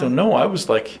 man. You guys don't know. I was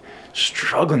like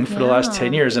struggling for the last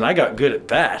 10 years and I got good at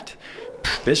that.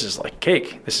 This is like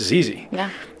cake. This is easy. Yeah.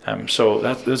 So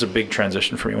that was a big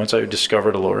transition for me once I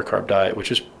discovered a lower carb diet, which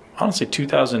was honestly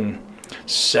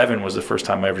 2007 was the first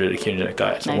time I ever did a ketogenic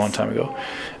diet. It's a long time ago.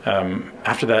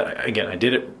 After that, again, I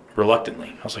did it reluctantly.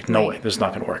 I was like, no way, this is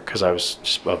not going to work, because I was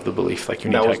just of the belief like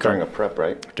you need to. That was during a prep,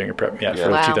 right? During a prep, for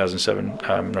the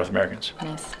 2007 North Americans.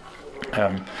 Nice.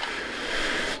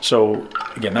 So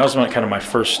again, that was kind of my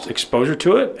first exposure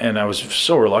to it, and I was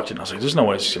so reluctant. I was like, "There's no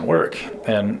way this is going to work."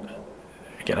 And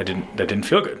again, I didn't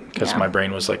feel good because my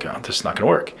brain was like, "Oh, this is not going to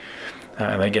work."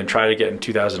 And again, tried it again in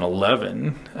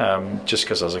 2011, just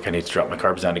because I was like, I need to drop my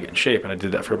carbs down to get in shape. And I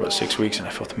did that for about 6 weeks, and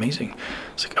I felt amazing.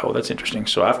 I was like, oh, that's interesting.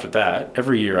 So after that,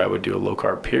 every year I would do a low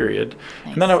carb period.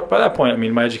 Nice. And then by that point, I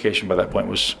mean, my education by that point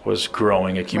was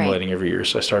growing, accumulating every year.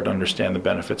 So I started to understand the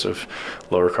benefits of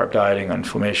lower carb dieting on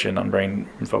inflammation, on brain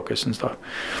focus and stuff.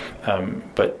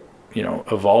 But you know,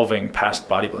 evolving past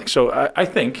bodybuilding. So I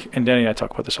think, and Danny and I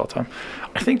talk about this all the time,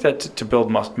 I think that to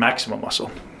build maximum muscle,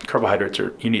 carbohydrates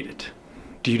you need it.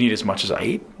 Do you need as much as I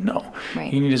eat? No.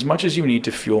 Right. You need as much as you need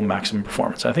to fuel maximum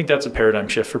performance. I think that's a paradigm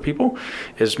shift for people,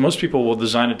 is most people will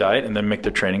design a diet and then make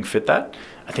their training fit that.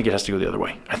 I think it has to go the other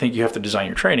way. I think you have to design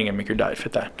your training and make your diet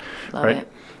fit that. Love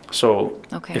it. So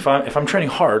if I'm training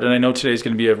hard, and I know today's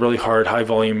going to be a really hard, high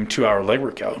volume 2-hour leg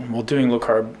workout, well, doing low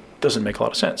carb doesn't make a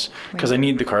lot of sense, because I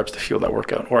need the carbs to fuel that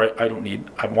workout, or I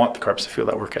want the carbs to fuel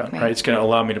that workout, right? It's going to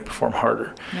allow me to perform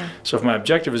harder. Yeah. So if my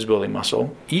objective is building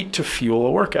muscle, eat to fuel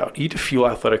a workout, eat to fuel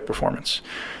athletic performance,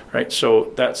 right?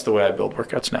 So that's the way I build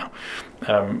workouts now.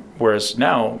 Whereas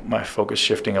now my focus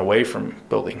shifting away from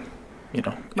building,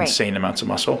 insane amounts of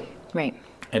muscle. Right.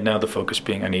 And now the focus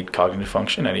being, I need cognitive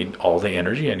function, I need all day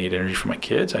energy, I need energy for my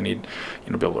kids, I need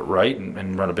to be able to write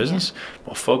and run a business.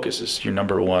 Well, focus is your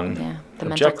number one the objective.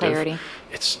 Mental clarity.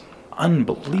 It's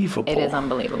unbelievable. It is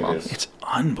unbelievable. It's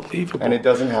unbelievable. And it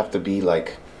doesn't have to be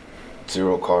like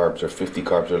 0 carbs or 50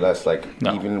 carbs or less. Like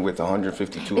even with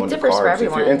 150, 200 carbs,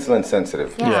 if you're insulin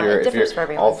sensitive, if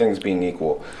you're all things being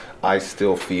equal, I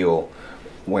still feel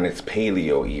when it's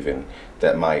paleo even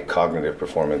that my cognitive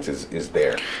performance is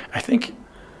there. I think,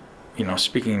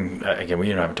 speaking again, we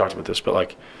haven't talked about this, but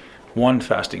like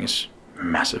fasting is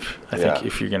massive. I think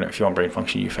if you want brain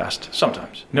function, you fast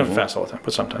sometimes. You don't fast all the time,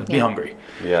 but sometimes. Be hungry.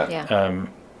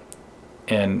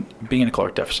 And being in a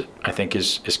caloric deficit, I think,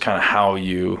 is kind of how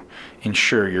you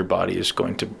ensure your body is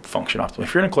going to function optimally.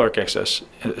 If you're in a caloric excess,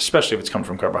 especially if it's coming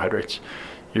from carbohydrates,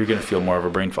 you're going to feel more of a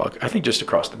brain fog, I think, just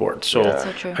across the board. So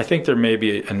I think there may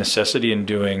be a necessity in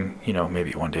doing,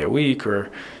 maybe 1 day a week or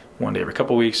 1 day every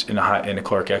couple of weeks in a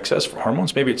caloric excess for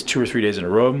hormones. Maybe it's 2 or 3 days in a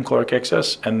row in caloric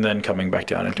excess, and then coming back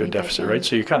down into a deficit, right?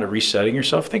 So you're kind of resetting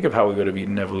yourself. Think of how we would have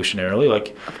eaten evolutionarily,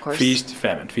 like feast,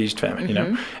 famine,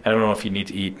 And I don't know if you need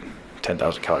to eat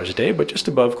 10,000 calories a day, but just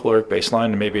above caloric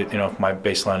baseline. And maybe, if my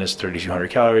baseline is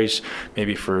 3,200 calories,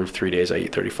 maybe for 3 days I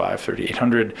eat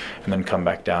 3,800, and then come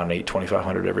back down and eat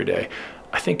 2,500 every day.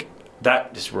 I think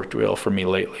that has worked well for me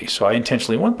lately. So I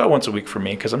intentionally, about once a week for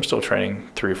me, because I'm still training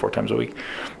 3 or 4 times a week,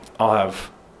 I'll have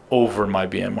over my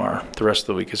BMR. The rest of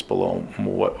the week is below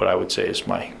what I would say is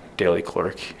my daily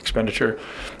caloric expenditure.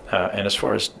 And as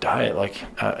far as diet,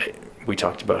 we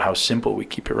talked about how simple we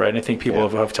keep it, right? And I think people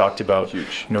have talked about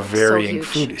varying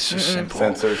food. It's so simple.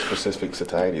 Sensor-specific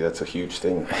satiety, that's a huge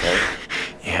thing,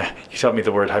 right? You taught me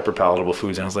the word hyperpalatable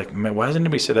foods, and I was like, man, why hasn't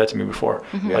anybody said that to me before?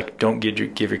 Like, don't give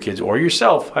your kids or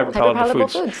yourself hyperpalatable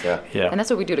foods. Yeah. And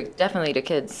that's what we do definitely to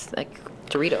kids, like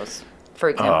Doritos, for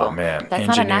example. Oh man, that's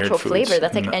not a natural flavor.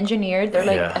 That's like engineered. They're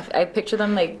like, I picture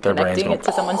them like connecting it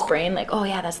to someone's brain. Like, oh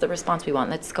yeah, that's the response we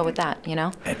want. Let's go with that.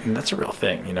 And that's a real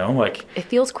thing. Like, it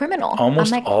feels criminal.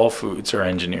 Almost all foods are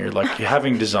engineered. Like,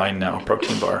 having designed now a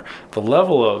protein bar, the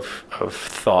level of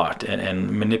thought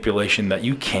and manipulation that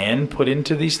you can put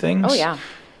into these things. Oh yeah.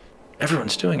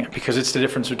 Everyone's doing it, because it's the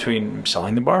difference between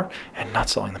selling the bar and not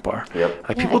selling the bar.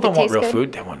 Like, people don't want real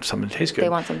food; they want something to taste good. They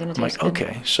want something to taste good.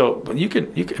 Okay, so you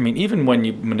can. I mean, even when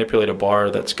you manipulate a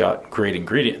bar that's got great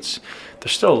ingredients,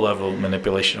 there's still a level of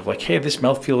manipulation of like, hey, this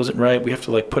mouthfeel isn't right. We have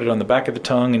to put it on the back of the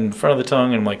tongue and in front of the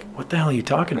tongue, and I'm like, what the hell are you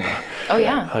talking about? Oh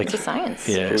yeah, it's a science.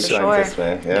 Yeah, it's a scientist,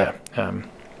 man. Yeah.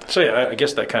 So yeah, I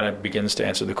guess that kind of begins to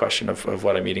answer the question of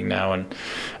what I'm eating now.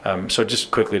 And so just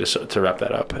quickly to wrap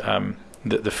that up,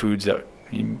 the foods that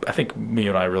I think me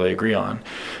and I really agree on,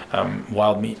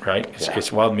 wild meat, right?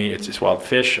 It's wild meat. It's wild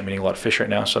fish. I'm eating a lot of fish right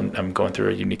now, so I'm going through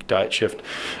a unique diet shift.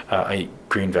 I eat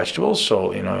green vegetables,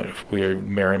 so if we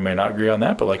may not agree on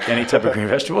that, but like any type of green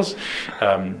vegetables,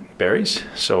 berries.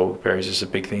 So berries is a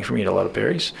big thing for me. Eat a lot of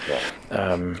berries.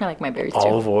 I like my berries too.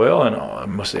 Olive oil,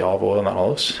 and mostly olive oil, not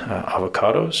olives.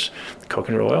 Avocados,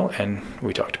 coconut oil, and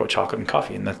we talked about chocolate and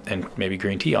coffee, and maybe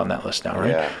green tea on that list now,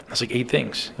 right? Yeah. That's like 8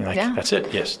 things. That's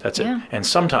it. Yes, that's it. And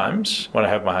sometimes when I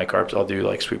have my high carbs, I'll do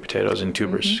like sweet potatoes and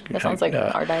tubers. That sounds like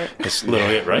our diet. It's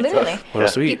literally it, right? Literally. What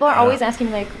else do we eat? People are always asking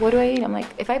me like, what do I eat? I'm like,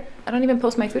 I don't even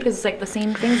post my food because it's like the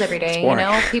same things every day.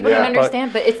 People don't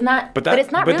understand, but it's not. But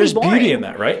it's not really there's boring. beauty in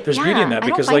that, right? There's beauty in that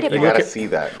because like you gotta see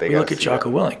that. You look at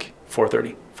Jocko Willink,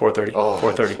 4:30. 4:30, oh,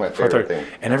 4:30, my favorite 4:30, thing.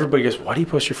 And everybody goes, "Why do you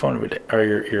post your phone every day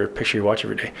or your picture you watch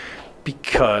every day?"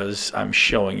 Because I'm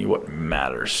showing you what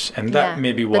matters, and that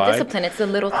may be why. The discipline, it's the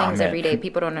little things every day.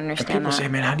 People don't understand people say,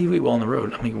 "Man, how do you eat well on the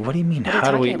road?" I'm like, "What do you mean? How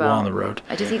do we eat well on the road?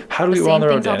 I just eat how do we eat well on the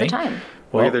road, all the Danny?" time.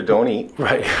 Well, we either don't eat.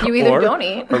 Right. You either don't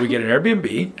eat. Or we get an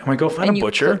Airbnb and we go find a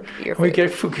butcher and we get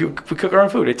food. We cook our own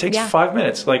food. It takes 5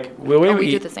 minutes. Like the way we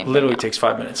eat literally takes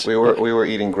 5 minutes. We were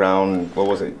eating ground, what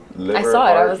was it? Liver, I saw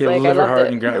it. I was like, liver, I heart, loved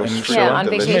it. and ground. It was and freaking on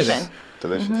vacation.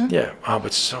 Delicious. Yeah. Oh, but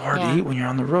it's so hard to eat when you're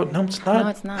on the road. No, it's not. No,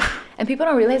 it's not. And people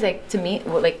don't realize, like, to me,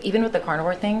 like, even with the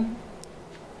carnivore thing,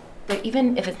 like,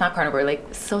 even if it's not carnivore, like,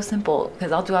 so simple,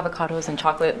 because I'll do avocados and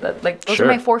chocolate. Like, those are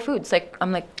my 4 foods. Like,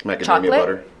 I'm like,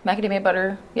 macadamia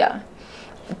butter,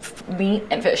 meat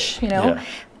and fish,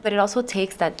 But it also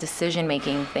takes that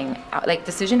decision-making thing out. Like,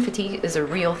 decision fatigue is a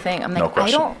real thing. I'm like,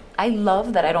 I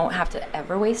love that I don't have to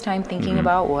ever waste time thinking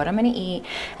about what I'm going to eat.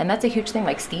 And that's a huge thing.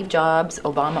 Like, Steve Jobs,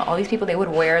 Obama, all these people, they would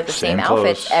wear the same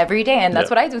outfits every day. And that's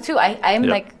what I do, too. I'm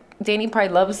like, Danny probably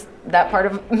loves that part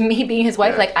of me being his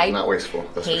wife. Like, not wasteful,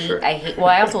 that's for sure.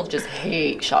 I also just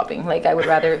hate shopping. Like, I would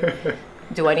rather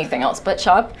do anything else but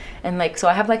shop. And like, so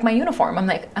I have like my uniform. I'm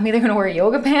like, I'm either gonna wear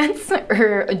yoga pants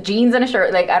or jeans and a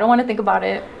shirt. Like, I don't want to think about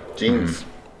it. Jeans,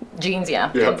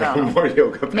 more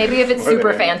yoga pants. Maybe if it's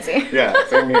super fancy. Yeah,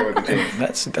 same here with the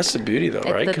jeans. That's the beauty though,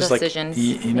 right? Because like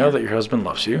you know that your husband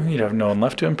loves you. You have no one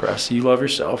left to impress. You love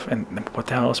yourself, and what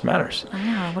the hell else matters? I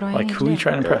know. What do I like? Who are you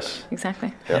trying to impress?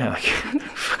 Exactly. Yeah, like who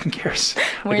fucking cares?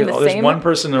 There's one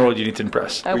person in the world you need to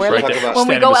impress. When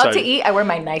we go out to eat, I wear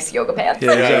my nice yoga pants.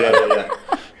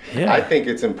 Yeah. I think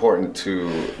it's important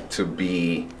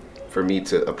for me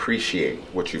to appreciate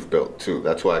what you've built too.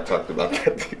 That's why I talked about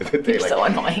that the other day. You're so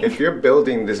annoying. If you're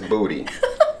building this booty,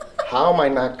 how am I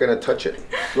not gonna touch it?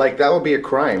 Like, that would be a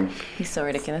crime. He's so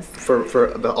ridiculous.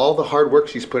 For all the hard work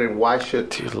she's put in, why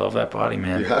should... Dude, love that body,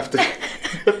 man. You have to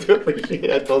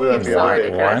appreciate. I told her that the other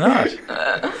day. Why not?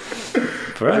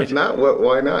 Right. If not,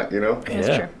 why not, That's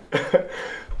true.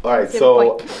 All right,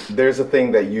 so there's a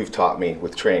thing that you've taught me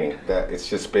with training that it's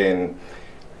just been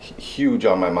huge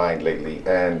on my mind lately,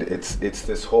 and it's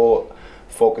this whole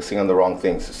focusing on the wrong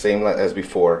things. Same as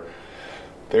before,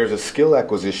 there's a skill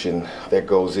acquisition that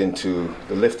goes into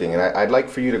the lifting, and I'd like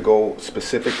for you to go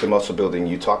specific to muscle building.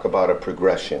 You talk about a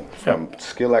progression from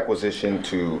skill acquisition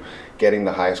to getting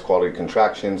the highest quality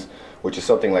contractions, which is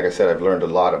something, like I said, I've learned a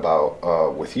lot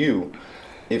about with you.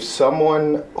 If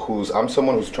I'm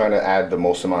someone who's trying to add the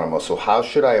most amount of muscle, how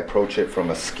should I approach it from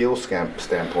a skill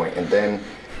standpoint, and then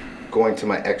going to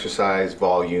my exercise,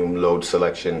 volume, load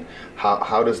selection?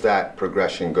 How does that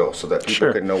progression go so that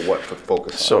people can know what to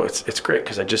focus on? So it's great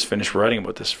because I just finished writing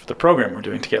about this for the program we're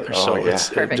doing together. It's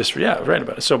write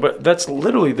about it. So, but that's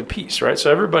literally the piece, right?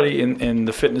 So everybody in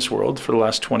the fitness world for the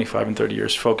last 25 and 30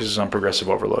 years focuses on progressive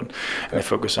overload. And they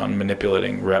focus on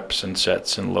manipulating reps and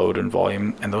sets and load and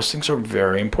volume. And those things are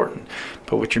very important.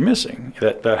 But what you're missing,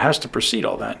 that has to precede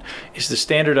all that, is the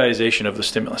standardization of the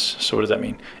stimulus. So what does that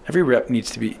mean? Every rep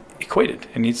needs to be equated.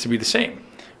 It needs to be the same.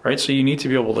 Right, so you need to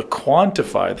be able to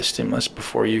quantify the stimulus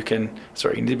before you need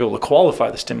to be able to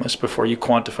qualify the stimulus before you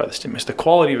quantify the stimulus. The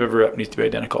quality of every rep needs to be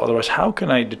identical. Otherwise, how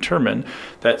can I determine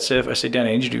that, say, if I say, Dan,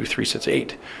 I need you to do 3 sets of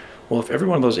 8. Well, if every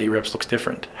one of those 8 reps looks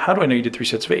different, how do I know you did 3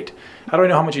 sets of 8? How do I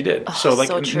know how much you did?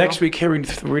 Next week, here, we're going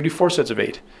to do 4 sets of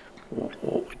 8.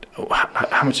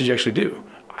 How much did you actually do?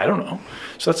 I don't know.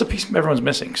 So that's a piece everyone's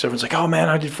missing. So everyone's like, oh man,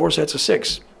 I did 4 sets of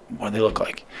 6. What do they look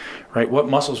like, right? What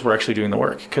muscles were actually doing the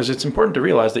work? Because it's important to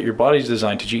realize that your body's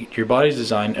designed to cheat. Your body's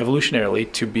designed evolutionarily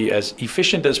to be as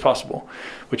efficient as possible,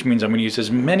 which means I'm going to use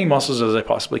as many muscles as I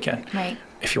possibly can. Right.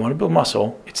 If you want to build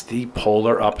muscle, it's the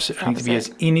polar opposite. I need to be as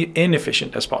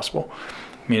inefficient as possible.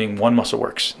 meaning one muscle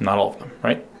works, not all of them,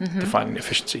 right? Defining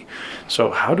efficiency.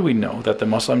 So how do we know that the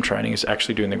muscle I'm training is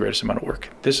actually doing the greatest amount of work?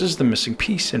 This is the missing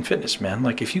piece in fitness, man.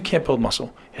 Like if you can't build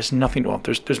muscle, it has nothing to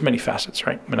do with, there's many facets,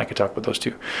 right? And I could talk about those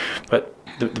too. But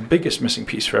the biggest missing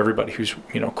piece for everybody who's,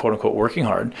 quote unquote, working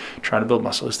hard, trying to build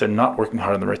muscle is they're not working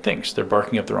hard on the right things. They're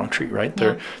barking up the wrong tree, right?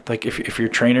 They're like, if your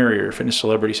trainer or your fitness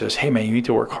celebrity says, hey man, you need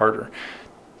to work harder,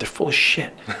 they're full of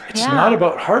shit. It's not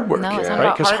about hard work,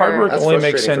 right? Because hard work only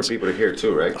makes sense for people to hear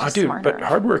too, right? Dude, but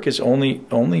hard work is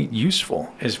only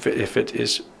useful if it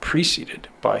is preceded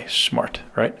by smart,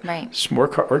 right? Right.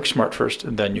 Work smart first,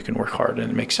 and then you can work hard, and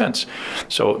it makes sense.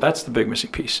 So that's the big missing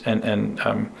piece. And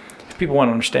if people want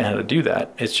to understand how to do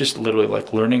that, it's just literally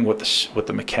like learning what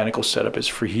the mechanical setup is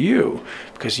for you,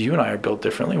 because you and I are built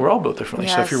differently. We're all built differently.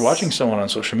 Yes. So if you're watching someone on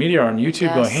social media or on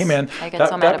YouTube going, hey man,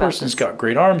 that person's got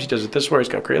great arms, he does it this way, he's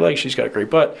got great legs, she's got a great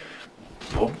butt.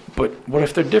 Well, but what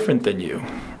if they're different than you,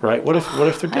 right? What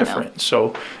if they're different?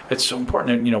 So it's so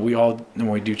important. And, we all, when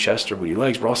we do chest or we do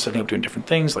legs, we're all setting up doing different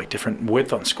things, like different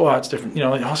width on squats, different,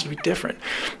 it has to be different.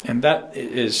 And that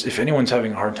is, if anyone's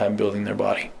having a hard time building their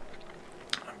body,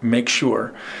 make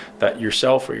sure that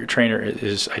yourself or your trainer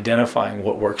is identifying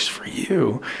what works for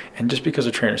you. And just because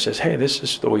a trainer says, hey, this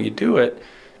is the way you do it,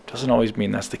 doesn't always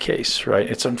mean that's the case, right?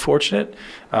 It's unfortunate.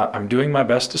 I'm doing my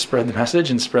best to spread the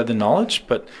message and spread the knowledge,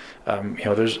 but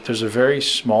there's a very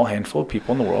small handful of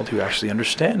people in the world who actually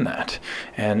understand that.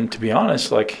 And to be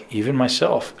honest, like even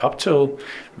myself, up till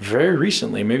very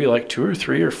recently, maybe like 2 or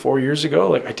 3 or 4 years ago,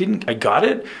 like I got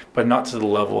it, but not to the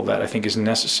level that I think is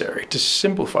necessary to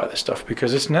simplify this stuff,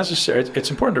 because it's necessary.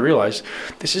 It's important to realize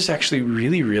this is actually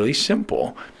really, really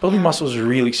simple. Building muscle is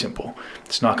really simple.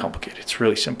 It's not complicated. It's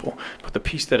really simple. But the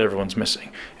piece that everyone's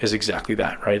missing is exactly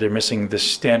that, right? They're missing the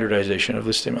standardization of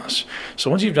the stimulus.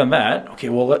 So once you've done that, okay,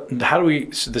 well, how do we,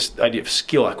 this idea of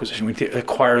skill acquisition, we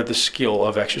acquire the skill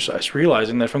of exercise,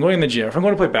 realizing that if I'm going in the gym, if I'm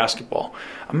going to play basketball,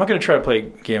 I'm not going to try to play a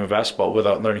game of basketball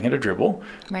without learning how to dribble,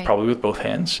 probably with both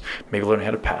hands, maybe learning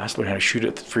how to pass, learning how to shoot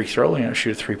at the free throw, learning how to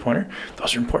shoot a three-pointer.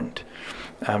 Those are important.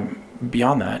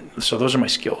 Beyond that, so those are my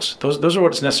skills. Those are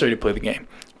what's necessary to play the game.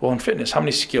 Well, in fitness, how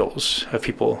many skills have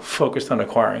people focused on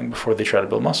acquiring before they try to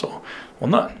build muscle? Well,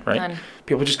 none, right? None.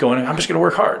 People just go in, I'm just going to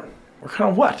work hard. Work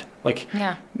on what? Like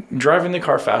driving the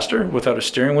car faster without a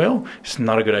steering wheel is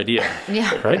not a good idea.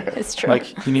 Yeah, right? It's true.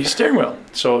 Like you need a steering wheel.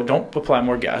 So don't apply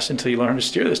more gas until you learn how to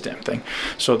steer this damn thing.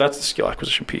 So that's the skill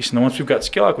acquisition piece. And then once we've got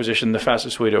skill acquisition, the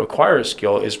fastest way to acquire a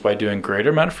skill is by doing greater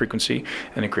amount of frequency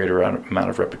and a greater amount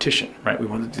of repetition, right? We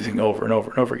want to do things over and over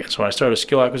and over again. So when I start a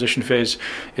skill acquisition phase,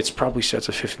 it's probably sets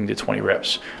of 15 to 20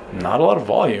 reps. Not a lot of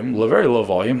volume, very low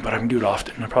volume, but I can do it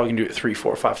often. I probably can do it 3,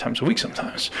 4, 5 times a week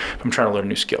sometimes if I'm trying to learn a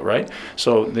new skill, right?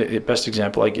 So the best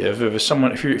example I give,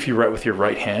 if you write with your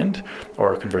right hand,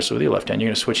 or conversely with your left hand, you're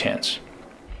going to switch hands.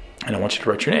 And I want you to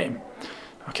write your name.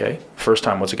 Okay, first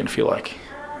time, what's it going to feel like?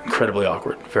 Incredibly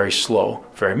awkward, very slow,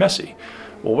 very messy.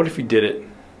 Well, what if you did it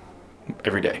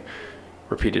every day?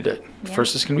 Repeated it. Yeah.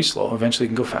 First it's going to be slow. Eventually you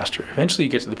can go faster. Eventually you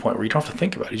get to the point where you don't have to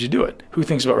think about it. You just do it. Who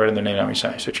thinks about writing their name down when you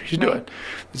sign a switcher? You just do it.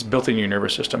 It's built into your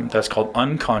nervous system. That's called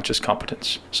unconscious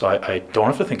competence. So I don't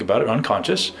have to think about it.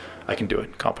 Unconscious. I can do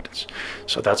it. Competence.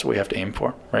 So that's what we have to aim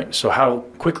for, right? So how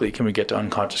quickly can we get to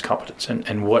unconscious competence?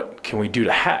 And what can we do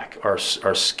to hack our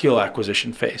skill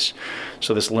acquisition phase?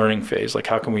 So this learning phase, like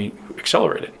how can we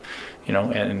accelerate it?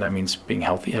 And that means being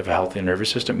healthy, have a healthy nervous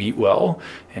system, eat well,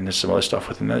 and there's some other stuff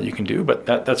within that you can do. But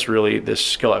that's really this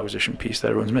skill acquisition piece that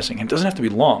everyone's missing. And it doesn't have to be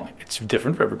long. It's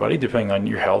different for everybody, depending on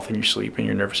your health and your sleep and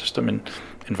your nervous system and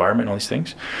environment and all these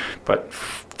things. But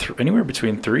anywhere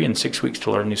between 3 and 6 weeks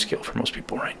to learn a new skill for most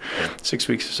people, right? 6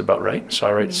 weeks is about right. So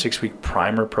I write 6-week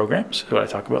primer programs. So I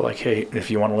talk about like, hey, if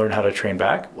you want to learn how to train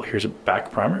back, well, here's a back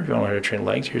primer. If you want to learn how to train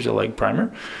legs, here's a leg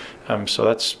primer. So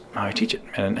that's how I teach it.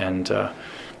 And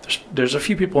there's a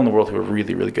few people in the world who are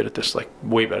really, really good at this, like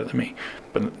way better than me,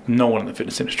 but no one in the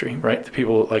fitness industry, right? The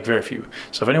people, like very few.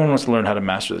 So if anyone wants to learn how to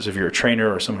master this, if you're a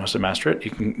trainer or someone who wants to master it,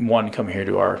 you can, 1, come here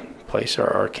to our place,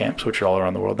 our camps, which are all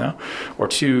around the world now, or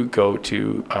 2, go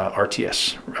to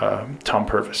RTS, Tom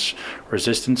Purvis,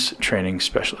 Resistance Training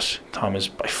Specialist. Tom is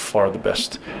by far the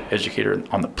best educator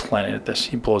on the planet at this.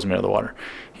 He blows me out of the water.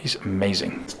 He's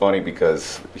amazing. It's funny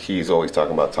because he's always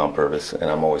talking about Tom Purvis, and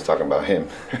I'm always talking about him.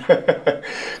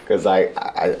 Because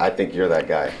I think you're that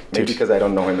guy. Maybe because I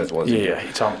don't know him as well as you.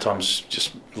 Yeah. Tom's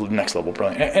just next level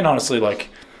brilliant. And honestly, like,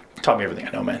 taught me everything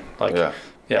I know, man. Like,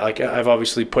 yeah, like I've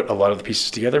obviously put a lot of the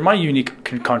pieces together. My unique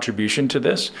contribution to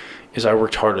this is I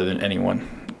worked harder than anyone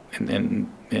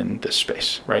in this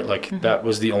space, right? Like that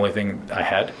was the only thing I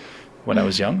had when I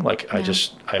was young. Like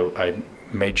I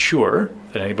made sure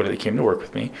that anybody that came to work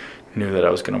with me knew that I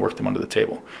was going to work them under the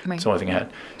table. Right. It's the only thing I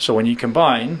had. So when you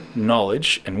combine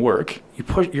knowledge and work,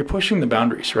 you're pushing the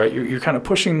boundaries, right? You're kind of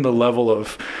pushing the level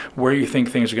of where you think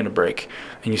things are going to break,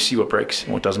 and you see what breaks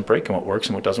and what doesn't break, and what works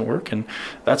and what doesn't work, and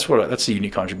that's the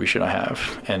unique contribution I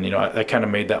have. And I kind of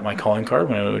made that my calling card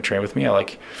when I would train with me. I'm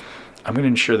going to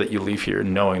ensure that you leave here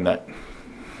knowing that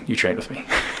you trained with me.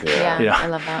 Yeah, I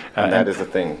love that. And that is the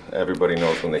thing. Everybody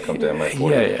knows when they come to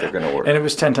MI40, they're going to work. And it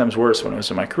was 10 times worse when I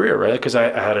was in my career, right? Because I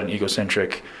had an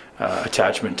egocentric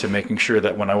attachment to making sure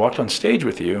that when I walked on stage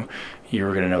with you, you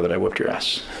were going to know that I whipped your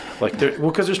ass.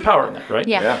 Because there's power in that, right?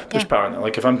 Yeah. There's power in that.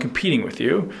 Like, if I'm competing with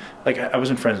you, I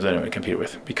wasn't friends with anyone to compete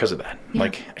with because of that. Yeah. I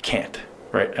can't,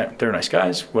 right? They're nice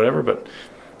guys, whatever, but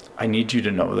I need you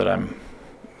to know that I'm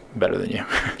better than you.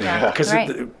 Because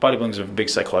bodybuilding is a big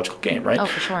psychological game, right? Oh,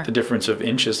 for sure. The difference of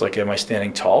inches, am I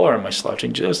standing tall or am I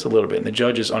slouching just a little bit? And the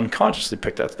judges unconsciously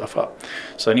pick that stuff up.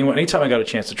 So anytime I got a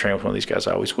chance to train with one of these guys,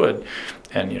 I always would.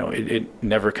 And it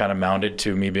never kind of mounted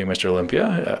to me being Mr.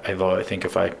 Olympia, although I think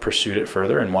if I pursued it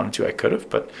further and wanted to, I could have.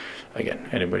 But again,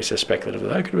 anybody says speculative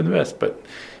that I could have been the best. But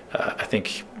I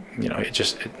think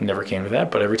it never came to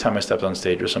that. But every time I stepped on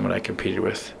stage with someone I competed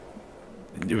with,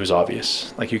 it was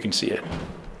obvious. You can see it.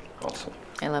 Awesome.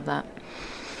 I love that.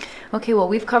 Okay, well,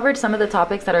 we've covered some of the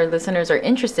topics that our listeners are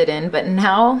interested in, but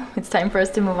now it's time for us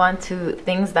to move on to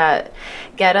things that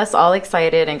get us all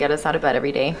excited and get us out of bed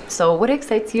every day. So what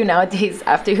excites you nowadays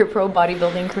after your pro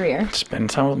bodybuilding career? Spend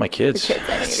time with my kids.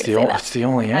 It's the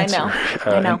only answer.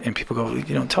 I know. And people go,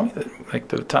 tell me that,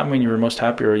 the time when you were most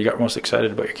happy or you got most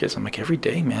excited about your kids. I'm like, every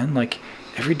day, man.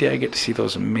 Every day I get to see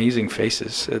those amazing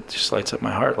faces. It just lights up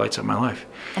my heart, lights up my life.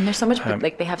 And there's so much,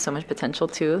 they have so much potential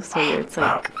too. So it's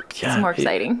more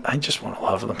exciting. I just want to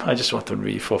love them. I just want them to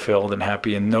be fulfilled and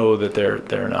happy and know that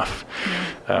they're enough.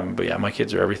 But my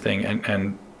kids are everything.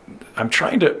 And I'm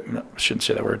trying to, I shouldn't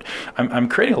say that word. I'm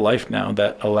creating a life now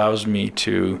that allows me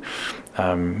to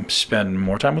spend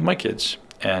more time with my kids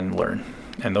and learn.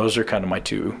 And those are kind of my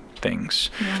two things.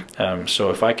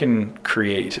 So if I can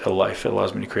create a life that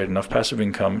allows me to create enough passive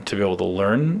income to be able to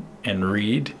learn and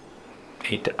read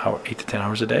 8 to 10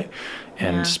 hours a day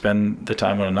and spend the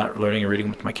time when I'm not learning and reading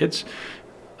with my kids,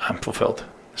 I'm fulfilled.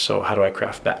 So how do I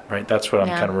craft that, right? That's what I'm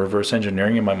kind of reverse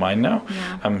engineering in my mind now.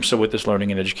 So with this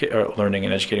learning and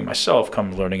educating myself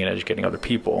comes learning and educating other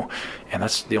people. And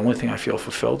that's the only thing I feel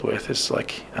fulfilled with is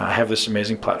I have this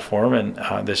amazing platform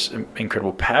and this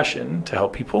incredible passion to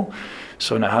help people.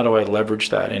 So now how do I leverage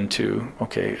that into,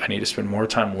 okay, I need to spend more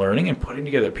time learning and putting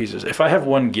together pieces. If I have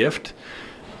one gift,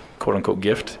 quote unquote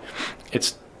gift,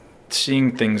 it's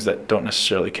seeing things that don't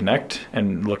necessarily connect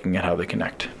and looking at how they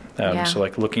connect. So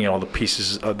looking at all the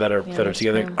pieces that are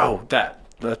together. Oh,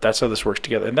 that's how this works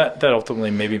together, and that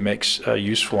ultimately maybe makes a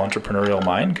useful entrepreneurial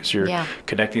mind because you're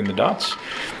connecting the dots.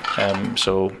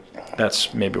 So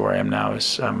that's maybe where I am now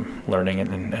is learning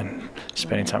and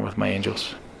spending time with my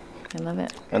angels. I love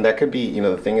it. And that could be,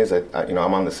 the thing is that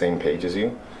I'm on the same page as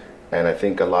you, and I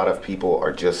think a lot of people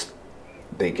are just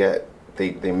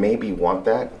they maybe want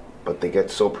that, but they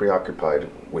get so preoccupied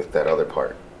with that other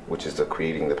part, which is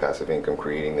creating the passive income,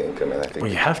 creating the income, and I think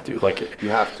you have to you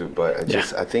have to, but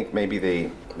I think maybe the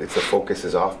focus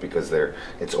is off because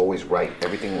it's always right.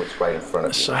 Everything was right in front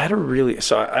of you.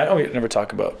 So I always never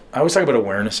talk about. I always talk about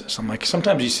awarenesses. I'm like,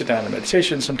 sometimes you sit down in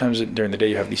meditation. Sometimes during the day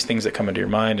you have these things that come into your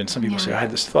mind, and some people say, I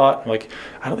had this thought. I'm like,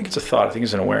 I don't think it's a thought. I think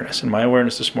it's an awareness. And my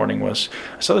awareness this morning was,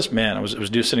 I saw this man. I was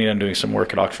sitting down doing some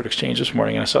work at Oxford Exchange this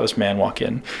morning, and I saw this man walk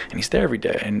in, and he's there every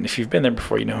day. And if you've been there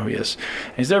before, you know who he is.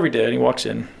 And he's there every day, and he walks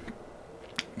in.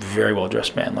 Very well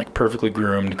dressed man, perfectly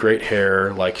groomed, great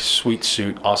hair, sweet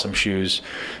suit, awesome shoes.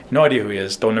 No idea who he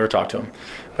is. Don't never talk to him.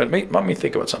 But it made me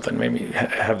think about something. Made me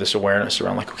have this awareness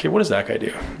around okay, what does that guy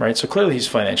do, right? So clearly he's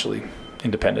financially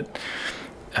independent,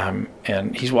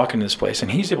 and he's walking to this place, and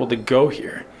he's able to go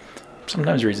here.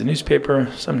 Sometimes he reads the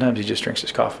newspaper. Sometimes he just drinks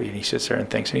his coffee, and he sits there and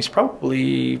thinks. And he's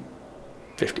probably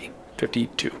 50,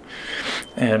 52.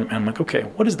 And I'm like, okay,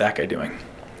 what is that guy doing?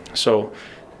 So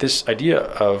this idea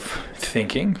of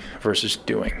thinking versus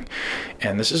doing.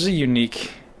 And this is a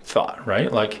unique thought,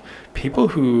 right? People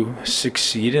who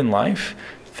succeed in life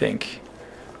think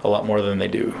a lot more than they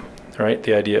do, right?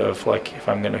 The idea of if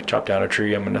I'm going to chop down a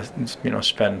tree, I'm going to,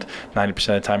 spend 90% of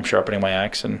the time sharpening my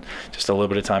axe and just a little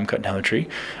bit of time cutting down the tree.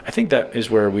 I think that is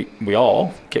where we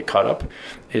all get caught up,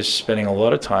 is spending a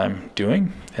lot of time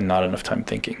doing and not enough time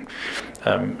thinking.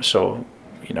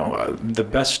 The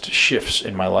best shifts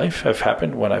in my life have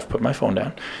happened when I've put my phone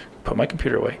down, put my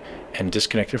computer away, and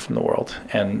disconnected from the world,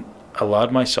 and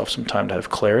allowed myself some time to have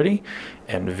clarity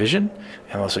and vision.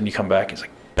 And all of a sudden you come back, it's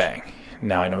bang.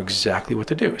 now I know exactly what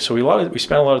to do. So we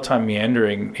spend a lot of time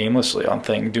meandering aimlessly on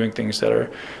doing things that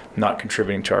are not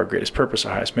contributing to our greatest purpose,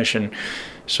 our highest mission.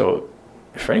 So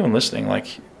for anyone listening,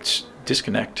 like,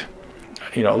 disconnect,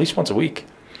 at least once a week.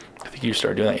 I think you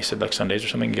started doing that. You said like Sundays or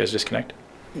something, you guys disconnect?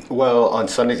 Well, on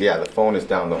Sundays, yeah, the phone is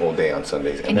down the whole day on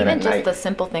Sundays. And then even just night, the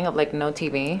simple thing of like no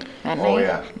TV at night. Oh,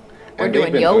 yeah. We're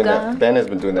doing yoga. Ben has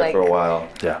been doing that for a while.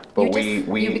 Yeah. But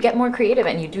you get more creative,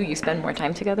 and you spend more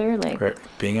time together. Like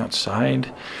being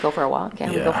outside. Go for a walk.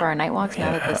 Yeah, we go for our night walks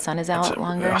now that the sun is out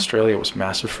longer. Australia was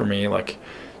massive for me. Like,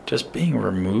 just being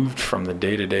removed from the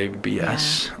day-to-day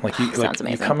BS. Yeah.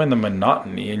 You come in the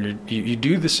monotony, and you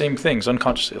do the same things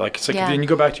unconsciously. Like, it's like then you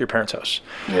go back to your parents' house.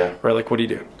 Yeah. Right. Like, what do?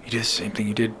 You do the same thing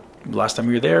you did last time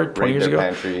we were there 20 years ago.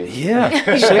 Pantry. Yeah.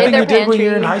 Same thing you did when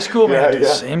you were in high school, man. Yeah.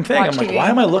 Same thing. I'm like, why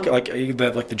am I looking like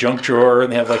the junk drawer,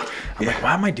 and they have like, I'm like,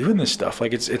 why am I doing this stuff?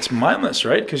 Like, it's mindless,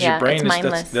 right? Because your brain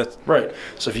is that's right.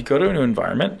 So if you go to a new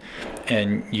environment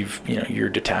and you're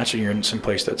detached, and you're in some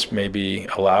place that's maybe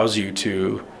allows you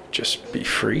to just be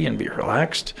free and be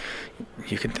relaxed,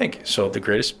 you can think. So the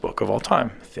greatest book of all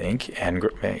time, Think and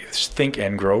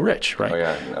Grow Rich, right? Oh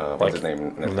yeah, what's his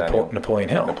name? Napoleon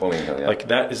Hill. Napoleon Hill, yeah. Like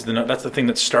that's the thing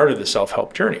that started the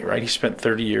self-help journey, right? He spent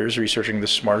 30 years researching the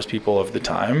smartest people of the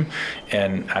time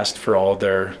and asked for all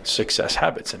their success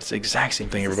habits. And it's the exact same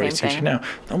thing everybody's teaching now.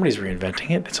 Nobody's reinventing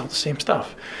it. It's all the same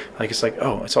stuff. Like, it's like,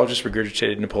 oh, it's all just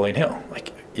regurgitated Napoleon Hill.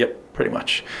 Like, yep. Pretty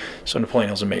much. So Napoleon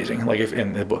Hill's amazing. Like,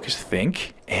 and the book is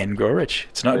Think and Grow Rich.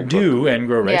 It's not do and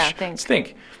grow rich. Yeah, it's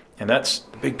think. And that's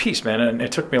the big piece, man. And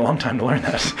it took me a long time to learn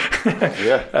that.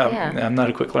 Yeah. I'm not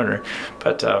a quick learner,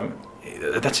 but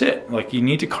that's it. Like, you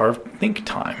need to carve think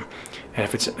time. And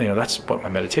if it's, that's what my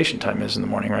meditation time is in the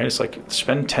morning, right? It's like,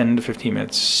 spend 10 to 15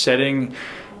 minutes setting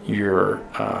your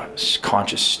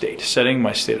conscious state, setting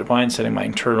my state of mind, setting my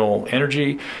internal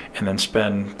energy, and then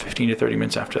spend 15 to 30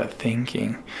 minutes after that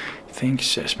thinking.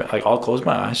 Like, I'll close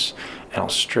my eyes and I'll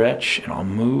stretch and I'll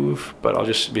move, but I'll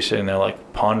just be sitting there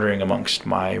like pondering amongst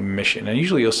my mission. And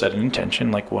usually you'll set an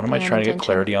intention, like, what am I trying to get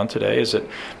clarity on today? Is it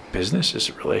business? Is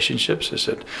it relationships? Is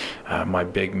it my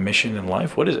big mission in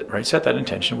life? What is it, right? Set that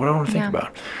intention. What do I want to think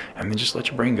about? And then just let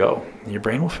your brain go. And your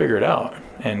brain will figure it out.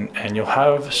 And you'll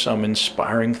have some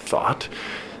inspiring thought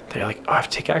that you're like, oh, I have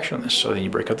to take action on this. So then you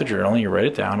break out the journal and you write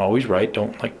it down. Always write,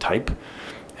 don't like type.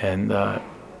 And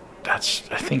that's,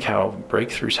 I think, how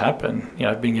breakthroughs happen.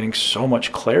 I've been getting so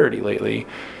much clarity lately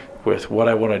with what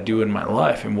I want to do in my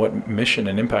life and what mission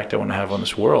and impact I want to have on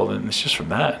this world. And it's just from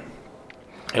that.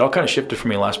 It all kind of shifted for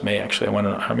me last May, actually.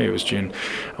 Maybe it was June.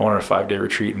 I went on a 5-day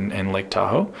retreat in Lake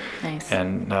Tahoe. Nice.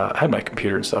 And I had my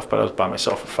computer and stuff, but I was by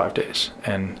myself for 5 days.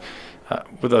 And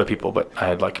with other people, but I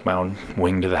had like my own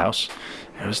wing to the house.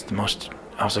 It was the most,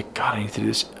 I was like, God, I need to do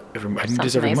this every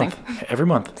month. Every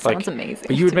month. Sounds amazing.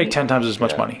 But you would make 10 times as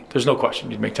much money. There's no question.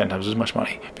 You'd make 10 times as much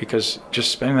money, because just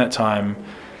spending that time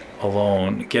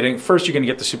alone, first you're going to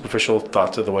get the superficial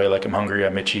thoughts of the way, like, I'm hungry,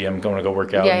 I'm itchy, I'm going to go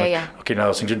work out. Okay, now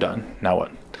those things are done. Now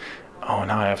what? Oh,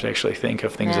 now I have to actually think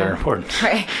of things that are important.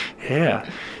 Right. Yeah.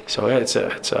 So it's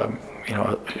a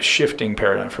shifting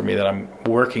paradigm for me that I'm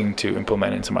working to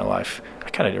implement into my life. I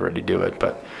kind of already do it,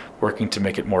 but working to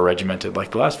make it more regimented.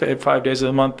 Like, the last 5 days of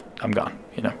the month, I'm gone.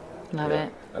 Love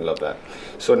it. I love that.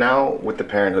 So now with the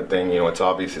parenthood thing, it's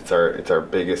obvious it's our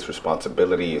biggest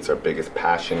responsibility. It's our biggest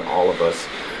passion, all of us.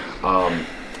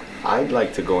 I'd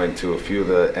like to go into a few of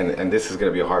the, and this is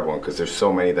going to be a hard one because there's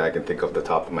so many that I can think of the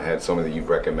top of my head, so many that you've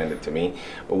recommended to me.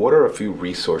 But what are a few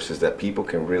resources that people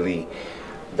can really,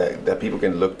 that people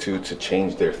can look to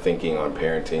change their thinking on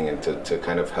parenting and to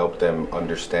kind of help them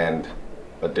understand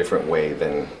a different way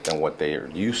than what they are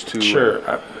used to? Sure.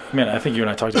 I think you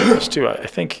and I talked about this too. I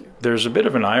think there's a bit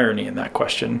of an irony in that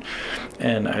question.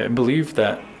 And I believe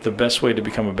that the best way to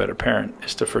become a better parent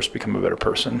is to first become a better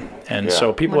person. And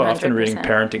so people 100%. Are often reading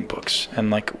parenting books and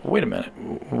like, wait a minute,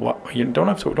 you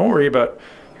don't worry about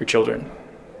your children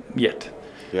yet.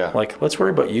 Yeah. Like, let's worry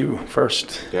about you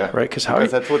first. Yeah. Right? Because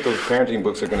that's what those parenting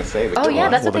books are going to say.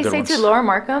 That's what they say to Laura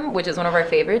Markham, which is one of our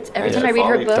favorites. Every time I read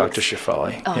her books. Dr.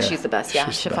 Shefali. Oh, she's the best. Yeah,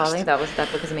 Shefali.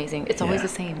 That book is amazing. It's always the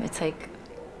same. It's like,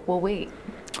 well, wait.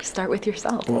 Start with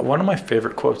yourself. Well, one of my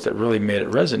favorite quotes that really made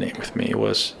it resonate with me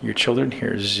was, your children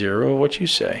hear 0 of what you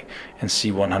say and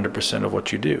see 100% of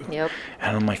what you do. Yep.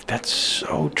 And I'm like, that's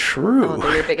so true. Oh,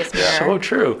 they're your biggest mirror. So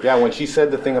true. Yeah, when she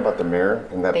said the thing about the mirror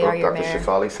in that book, Dr.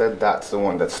 Shefali said, that's the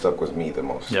one that stuck with me the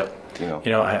most. Yep.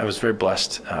 I was very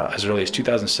blessed as early as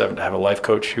 2007 to have a life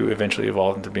coach who eventually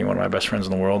evolved into being one of my best friends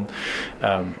in the world,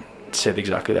 said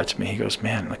exactly that to me. He goes,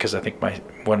 man, because I think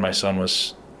when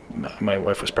my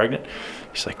wife was pregnant,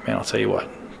 he's like, man, I'll tell you what,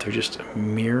 they're just a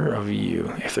mirror of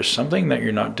you. If there's something that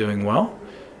you're not doing well,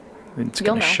 it's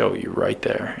going to show you right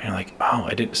there. And you're like, oh,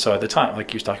 I didn't. So at the time,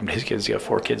 like he was talking to his kids, he got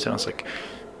 4 kids, and I was like,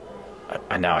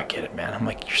 now I get it, man. I'm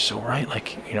like, you're so right.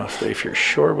 Like, you know, if you're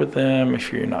short with them,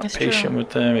 if you're not patient with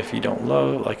them, if you don't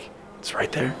love, like, it's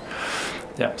right there.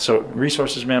 Yeah. So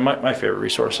resources, man. My favorite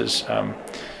resource is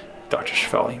Dr.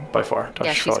 Shefali, by far. Dr.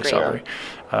 Shefali Sabri.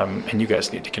 And you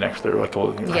guys need to connect with her. Like,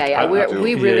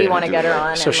 we really want to get her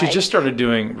on. So she just started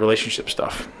doing relationship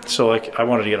stuff. So like, I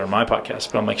wanted to get her on my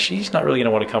podcast, but I'm like, she's not really going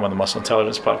to want to come on the Muscle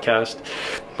Intelligence podcast.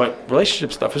 But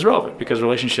relationship stuff is relevant because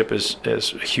relationship is a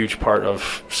huge part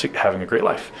of having a great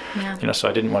life. Yeah. You know, so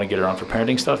I didn't want to get her on for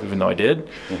parenting stuff, even though I did.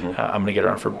 I'm going to get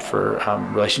her on for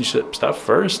relationship stuff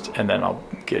first, and then I'll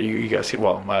get you guys.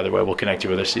 Well, either way, we'll connect you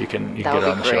with her so you can get her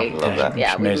on the show. Love that.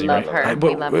 Yeah, amazing, we love her.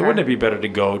 Wouldn't it be better to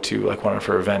go to like one of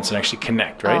her events and actually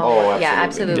connect, right? Oh, absolutely. Yeah,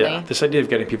 absolutely. Yeah, this idea of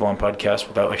getting people on podcasts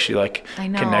without actually like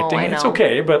connecting, it's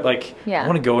okay, but like I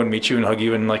want to go and meet you and hug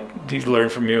you and like learn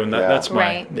from you, and that's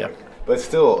my But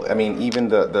still, I mean, even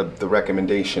the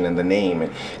recommendation and the name,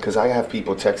 because I have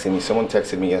people texting me. Someone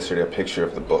texted me yesterday a picture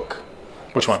of the book.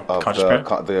 Which one? Of Conscious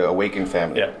Parent? The Awakened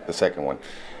Family, the second one,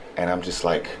 and I'm just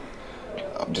like,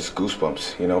 just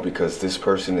goosebumps, you know, because this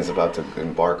person is about to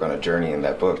embark on a journey in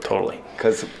that book. Totally.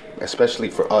 Because especially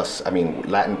for us, I mean,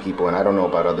 Latin people, and I don't know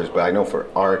about others, but I know for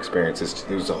our experiences,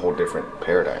 it was a whole different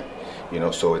paradigm, you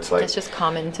know. So it's like it's just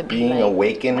common to be being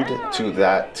awakened to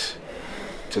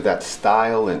that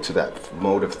style and to that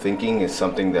mode of thinking is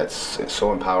something that's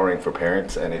so empowering for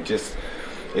parents, and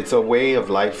it's a way of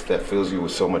life that fills you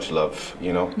with so much love,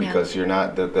 you know, because you're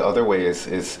not the other way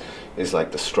is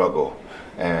like the struggle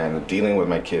and dealing with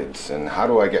my kids and how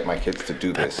do I get my kids to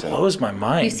do this. That blows my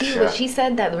mind. You see, what she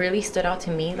said that really stood out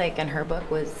to me, like in her book,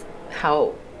 was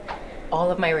how all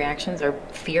of my reactions are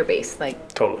fear-based, like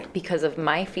because of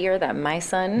my fear that my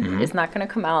son is not going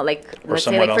to come out, like or let's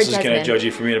someone say, like, else is going to judge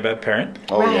you for being a bad parent.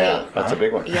 Oh yeah, that's a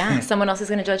big one. Yeah, someone else is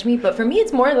going to judge me, but for me,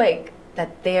 it's more like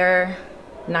that they're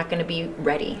not going to be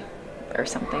ready or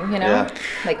something, you know,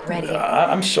 like ready.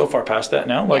 I'm so far past that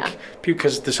now, like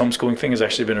because this homeschooling thing has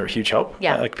actually been a huge help.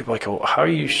 Yeah, like people are like, oh, how are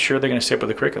you sure they're going to stay up with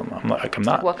the curriculum? I'm like, I'm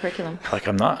not. What curriculum? Like,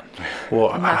 I'm not.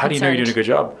 Well, how do you know you're doing a good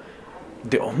job?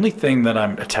 The only thing that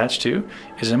I'm attached to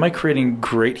is, am I creating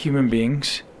great human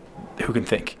beings who can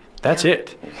think? That's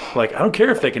it. Like, I don't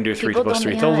care if they can do 3 plus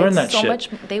 3. They'll learn that shit.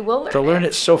 They will learn. They'll learn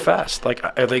it so fast. Like,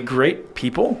 are they great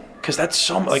people? Because that's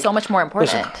so much more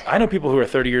important. Listen, I know people who are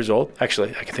 30 years old.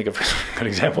 Actually, I can think of good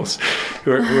examples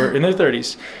who are in their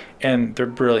 30s, and they're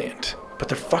brilliant. But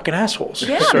they're fucking assholes.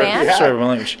 Yeah, man. Sorry for my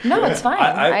language. No, it's fine.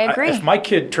 I agree. If my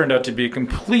kid turned out to be a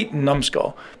complete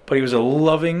numbskull, but he was a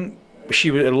loving,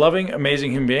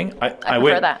 amazing human being, I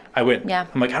win. That. I win. Yeah.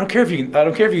 I'm like, I don't care if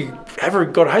you ever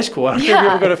go to high school. I don't care if you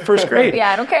ever go to first grade.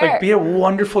 I don't care. Like, be a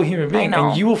wonderful human being,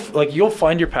 and you'll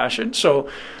find your passion.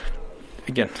 So,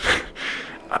 again,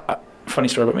 funny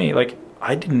story about me. Like,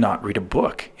 I did not read a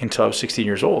book until I was 16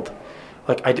 years old.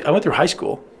 Like, I went through high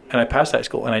school and I passed high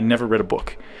school and I never read a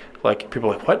book. Like, people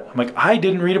are like, what? I'm like, I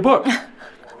didn't read a book.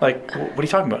 Like, what are you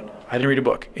talking about? I didn't read a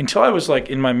book until I was like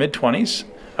in my mid-20s.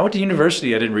 I went to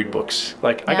university. I didn't read books.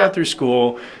 Like, I got through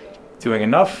school doing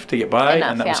enough to get by,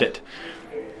 and that was it.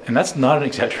 And that's not an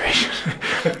exaggeration.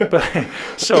 But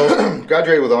so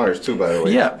graduated with honors too, by the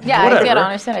way. Yeah, whatever. I got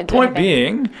honors.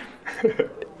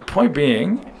 Point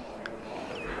being,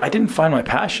 I didn't find my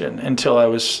passion until I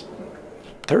was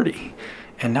 30.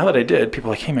 And now that I did, people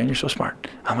are like, hey man, you're so smart.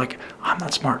 I'm like, I'm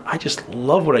not smart. I just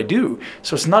love what I do.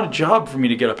 So it's not a job for me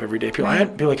to get up every day. People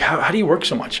be like, how do you work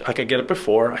so much? Like, I get up at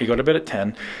 4, I go to bed at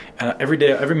 10, and every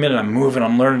day, every minute I'm moving,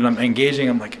 I'm learning, I'm engaging.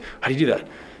 I'm like, how do you do that?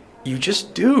 You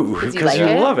just do, because you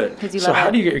love it. So how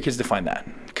do you get your kids to find that?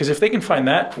 Because if they can find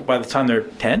that by the time they're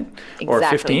 10 or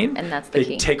 15, and that's the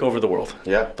key. Take over the world.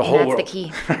 Yeah. The whole world. That's the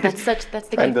key. That's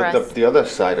the key and for us. The other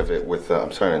side of it with,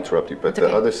 I'm sorry to interrupt you, but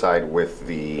the other side with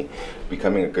the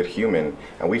becoming a good human,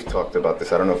 and we've talked about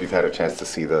this, I don't know if you've had a chance to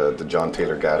see the John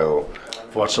Taylor Gatto.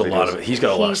 Watched a lot of it. He's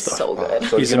got a lot of stuff. He's so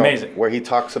good. He's amazing. Where he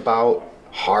talks about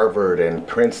Harvard and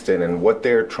Princeton and what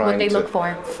they're trying to look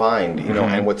for. Find, you know,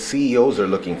 and what CEOs are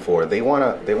looking for. They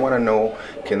wanna know,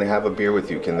 can they have a beer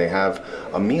with you? Can they have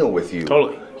a meal with you?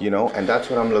 Totally. You know, and that's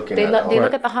what I'm looking at. They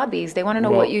look at the hobbies. They want to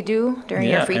know what you do during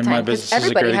your free time. My business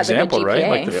everybody is a great has example, a good GPA.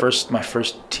 right? Like my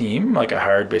first team, like, I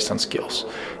hired based on skills.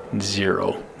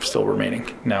 0 still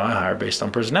remaining. Now I hire based on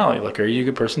personality. Like, are you a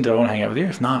good person? Do I want to hang out with you?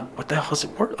 If not, what the hell is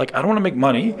it worth? Like, I don't want to make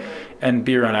money and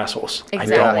be around assholes.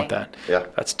 Exactly. I don't want that. Yeah.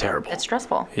 That's terrible. It's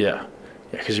stressful. Yeah,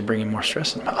 because you're bringing more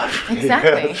stress in my life.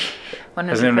 Exactly. 100%.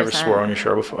 Has anyone ever swore on your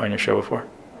show before?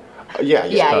 Yeah. Oh,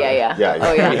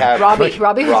 yeah. We have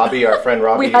Robbie, our friend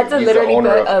Robbie. We had to literally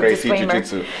put a Crazy disclaimer.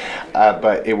 Jiu-Jitsu.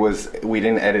 But we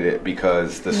didn't edit it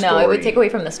because the story. No, it would take away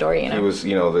from the story. It was,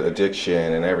 the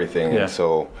addiction and everything, and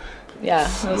so. Yeah,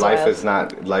 life is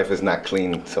not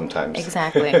clean sometimes.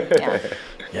 Exactly. Yeah.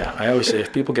 Yeah, I always say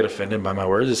if people get offended by my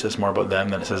words, it says more about them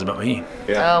than it says about me.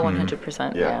 Yeah. Oh,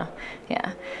 100%.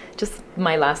 Yeah. Just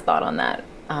my last thought on that.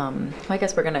 I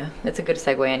guess it's a good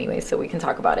segue anyway, so we can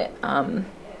talk about it.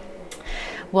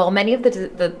 Well, many of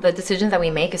the decisions that we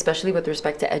make, especially with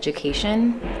respect to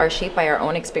education, are shaped by our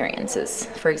own experiences.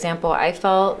 For example, I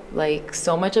felt like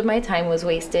so much of my time was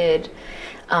wasted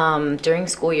during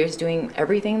school years doing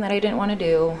everything that I didn't want to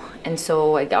do. And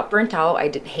so I got burnt out. I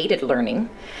hated learning.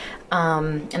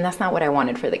 And that's not what I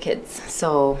wanted for the kids.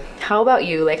 So how about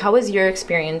you? Like, how was your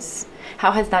experience?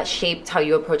 How has that shaped how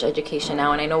you approach education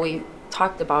now? And I know we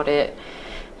talked about it,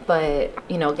 but,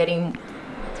 getting,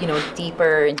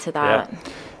 deeper into that.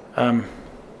 Yeah.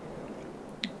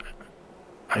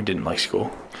 I didn't like school.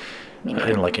 I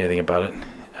didn't like anything about it.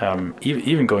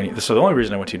 Even going, so the only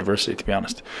reason I went to university, to be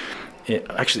honest,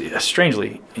 actually,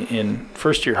 strangely, in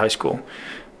first year high school,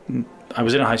 I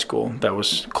was in a high school that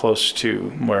was close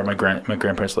to where my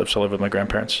grandparents lived, so I lived with my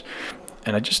grandparents.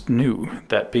 And I just knew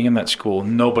that being in that school,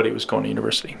 nobody was going to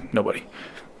university. Nobody.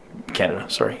 Canada,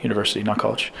 sorry, university, not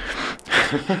college.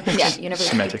 Yeah, university.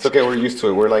 Semantics. It's okay, we're used to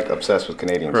it. We're like obsessed with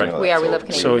Canadians. Right. We love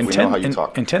Canadians. So in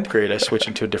 10th grade, I switched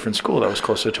into a different school that was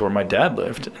closer to where my dad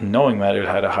lived, knowing that it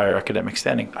had a higher academic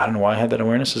standing. I don't know why I had that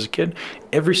awareness as a kid.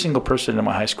 Every single person in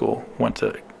my high school went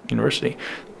to university.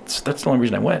 That's the only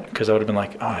reason I went, because I would have been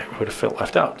like, I would have felt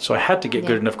left out. So I had to get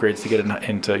good enough grades to get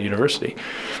into university.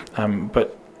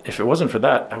 But if it wasn't for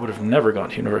that, I would have never gone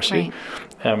to university.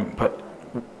 Right. But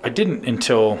I didn't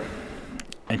until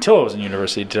I was in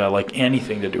university did I like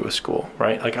anything to do with school,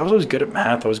 right? Like I was always good at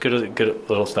math. I was good at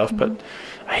little stuff, but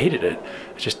I hated it.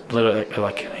 I just literally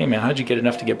like, hey man, how'd you get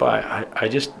enough to get by? I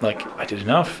just I did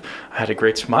enough. I had a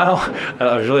great smile.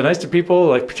 I was really nice to people.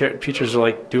 Like teachers were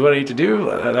like, do what I need to do.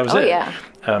 That was it.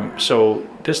 Yeah. So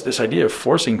this idea of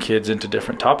forcing kids into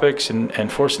different topics and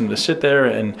forcing them to sit there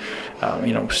and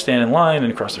stand in line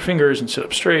and cross their fingers and sit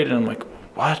up straight, and I'm like,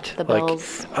 what? The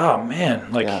bells. Oh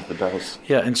man, the bells.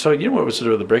 Yeah, and so what was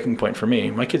sort of the breaking point for me?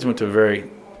 My kids went to a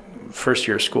very first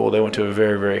year school. They went to a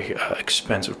very, very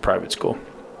expensive private school,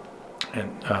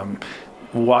 and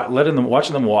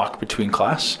watching them walk between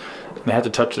class. They had to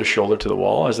touch their shoulder to the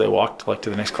wall as they walked to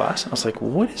the next class. And I was like,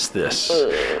 what is this?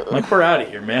 I'm like, we're out of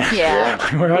here, man. Yeah.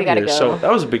 We're out of here. Go. So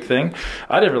that was a big thing.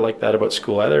 I never liked that about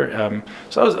school either.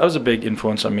 So that was a big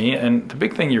influence on me. And the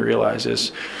big thing you realize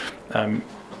is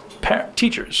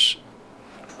teachers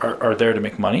are there to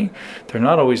make money. They're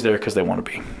not always there because they want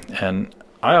to be. And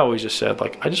I always just said,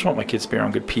 I just want my kids to be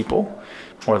around good people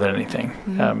more than anything.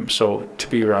 Mm-hmm. So to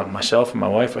be around myself and my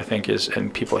wife, I think,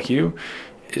 and people like you,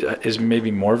 is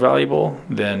maybe more valuable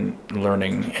than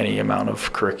learning any amount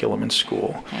of curriculum in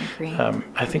school. I agree.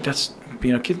 I think that's,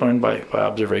 kids learn by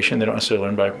observation. They don't necessarily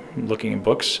learn by looking in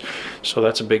books. So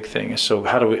that's a big thing. So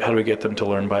how do we get them to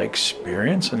learn by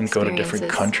experience and go to different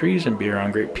countries and be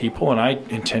around great people? And I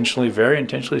very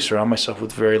intentionally surround myself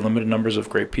with very limited numbers of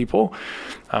great people.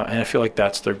 And I feel like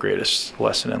that's their greatest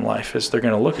lesson in life is they're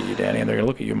going to look at you, Danny, and they're going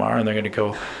to look at you, Mara, and they're going to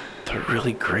go, they're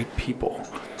really great people.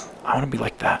 I want to be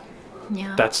like that.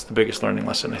 Yeah. That's the biggest learning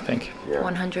lesson, I think. Yeah.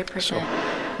 100%.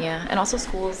 Yeah. And also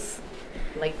schools,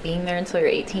 being there until you're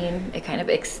 18, it kind of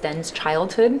extends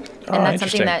childhood. And that's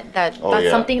something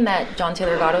something that John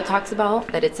Taylor Gatto talks about,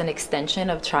 that it's an extension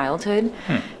of childhood.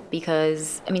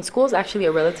 Because, school is actually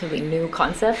a relatively new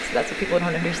concept. That's what people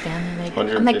don't understand.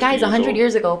 I'm like, guys, 100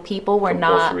 years ago, people were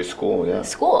not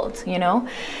schooled,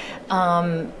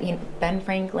 Ben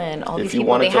Franklin, all these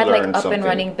people, they had up and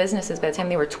running businesses by the time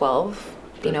they were 12.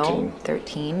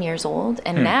 13 years old.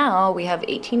 And now we have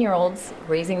 18-year-olds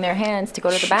raising their hands to go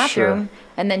to the bathroom. Sure.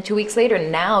 And then 2 weeks later,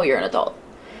 now you're an adult.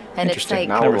 And it's like,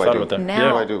 never thought about that.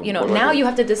 Now you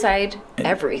have to the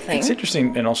everything. It's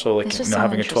interesting. And also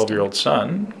having a 12-year-old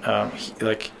son,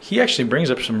 he actually brings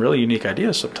up some really unique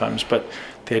ideas sometimes. But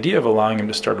the idea of allowing him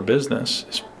to start a business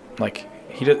is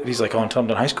he's like, until I'm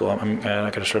done high school, I'm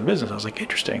not going to start a business. I was like,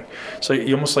 interesting. So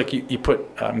you almost you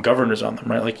put governors on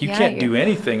them, right? You can't do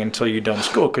anything until you're done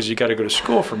school because you got to go to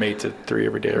school from 8 to 3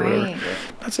 every day or whatever. Yeah.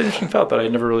 That's an interesting thought that I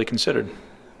never really considered.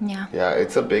 Yeah. Yeah,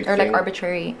 it's a big thing. Or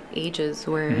arbitrary ages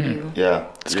where you... Yeah.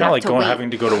 It's kind of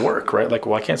having to go to work, right?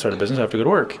 I can't start a business, I have to go to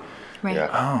work. Right. Yeah.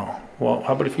 Oh, well,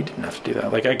 how about if you didn't have to do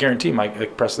that? I guarantee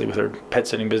Presley with her pet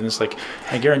sitting business,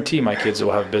 I guarantee my kids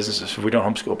will have businesses. If we don't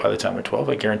homeschool by the time they're 12,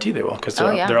 I guarantee they will. Because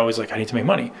they're always like, I need to make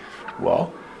money.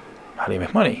 Well, how do you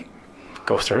make money?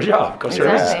 go start a job, go start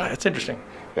a business. That's interesting.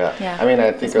 Yeah. I mean,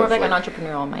 I think it's more of like an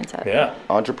entrepreneurial mindset. Yeah.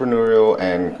 Entrepreneurial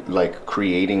and like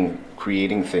creating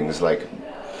things, like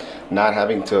not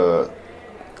having to,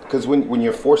 because when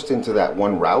you're forced into that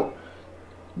one route,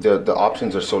 the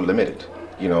options are so limited.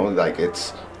 You know, like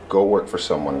it's go work for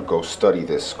someone, go study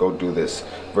this, go do this,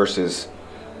 versus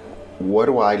what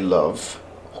do I love?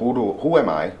 Who am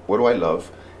I? What do I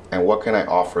love? And what can I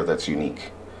offer that's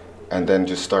unique? And then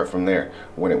just start from there.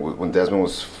 When Desmond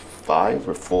was 5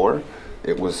 or 4,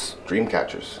 it was dream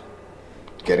catchers,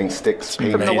 getting sticks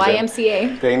from the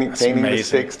YMCA, painting the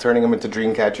sticks, turning them into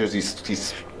dream catchers.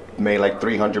 He's made like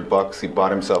 $300. He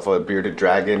bought himself a bearded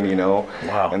dragon, you know,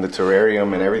 and the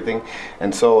terrarium and everything.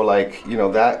 And so, like, you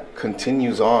know, that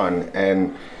continues on.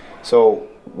 And so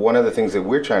one of the things that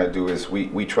we're trying to do is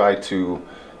we try to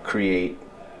create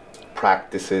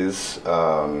practices,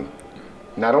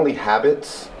 not only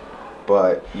habits,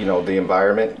 but, you know, the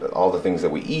environment, all the things that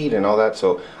we eat and all that.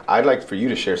 So I'd like for you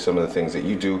to share some of the things that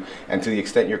you do, and to the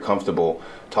extent you're comfortable,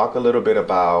 talk a little bit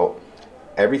about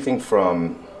everything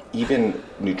from even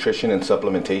nutrition and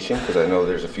supplementation, because I know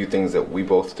there's a few things that we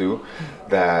both do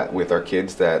that with our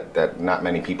kids that not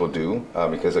many people do,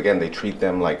 because again, they treat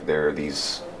them like they're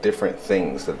these different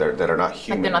things that are not humans.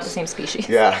 Like they're not the same species.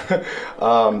 Yeah.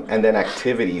 And then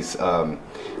activities, and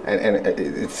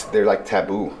they're like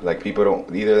taboo. Like people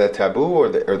don't, either they're taboo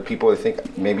or people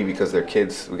think maybe because they're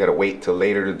kids, we got to wait till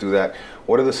later to do that.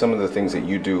 What are some of the things that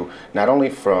you do, not only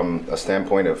from a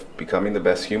standpoint of becoming the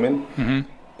best human,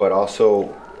 but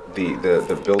also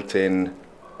the built-in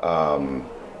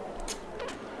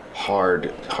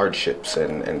hardships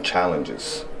and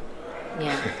challenges?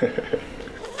 Yeah.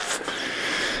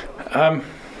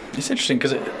 It's interesting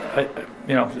because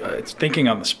it's thinking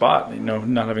on the spot, you know,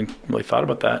 not having really thought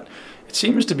about that. It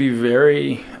seems to be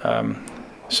very,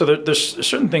 so there's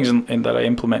certain things in that I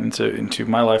implement into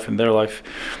my life and their life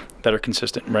that are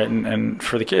consistent, right? And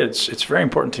for the kids, it's very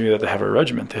important to me that they have a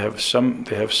regimen. They have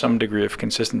some degree of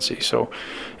consistency. So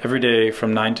every day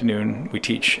from 9 to noon, we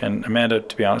teach. And Amanda,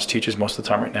 to be honest, teaches most of the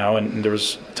time right now. And there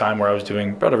was a time where I was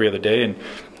doing about every other day, and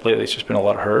lately it's just been a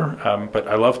lot of her. But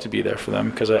I love to be there for them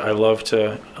because I love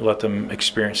to let them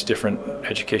experience different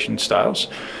education styles.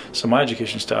 So my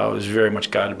education style is very much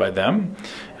guided by them.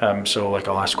 So like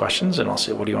I'll ask questions and I'll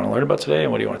say, what do you want to learn about today?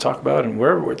 And what do you want to talk about? And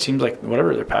wherever it seems like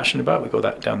whatever they're passionate about, we go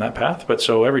down that path. But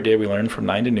so every day we learn from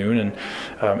 9 to noon, and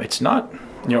it's not,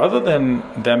 you know, other than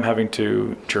them having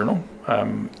to journal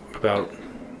about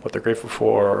what they're grateful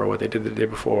for or what they did the day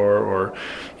before, or,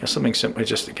 you know, something simply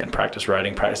just, again, practice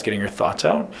writing, practice getting your thoughts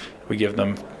out. We give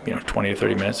them, you know, 20 to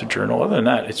 30 minutes to journal. Other than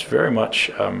that, it's very much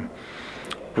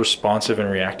responsive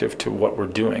and reactive to what we're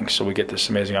doing. So we get this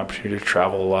amazing opportunity to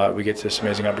travel a lot. We get this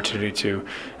amazing opportunity to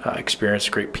experience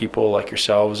great people like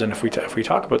yourselves. And if we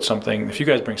talk about something, if you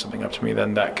guys bring something up to me,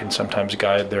 then that can sometimes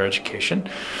guide their education.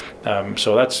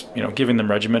 So that's, you know, giving them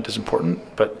regiment is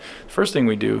important. But the first thing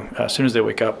we do as soon as they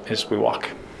wake up is we walk.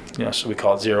 You know, so we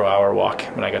call it 0 hour walk.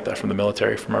 When I got that from the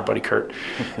military, from our buddy Kurt,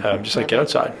 just like get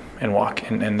outside and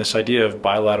walk. And this idea of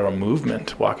bilateral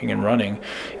movement, walking and running,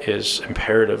 is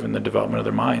imperative in the development of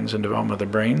their minds and development of their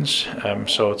brains.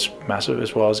 So it's massive,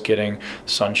 as well as getting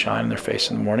sunshine in their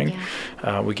face in the morning.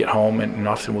 Yeah. We get home and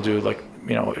often we'll do, like,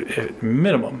 you know,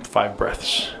 minimum 5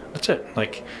 breaths. That's it.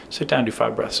 Like, sit down, do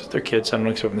 5 breaths. If they're kids, I don't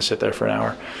expect them to sit there for an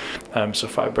hour. So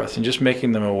 5 breaths, and just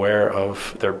making them aware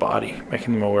of their body,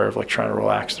 making them aware of, like, trying to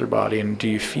relax their body. And do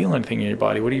you feel anything in your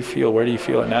body? What do you feel? Where do you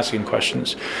feel it? And asking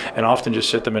questions. And often just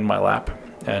sit them in my lap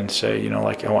and say, you know,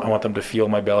 like, I want them to feel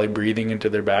my belly breathing into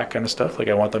their back, kind of stuff. Like,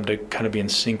 I want them to kind of be in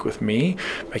sync with me,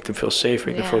 make them feel safe,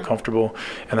 make them feel comfortable.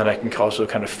 And then I can also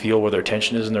kind of feel where their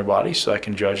tension is in their body, so I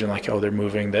can judge and, like, oh, they're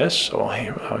moving this. So, hey,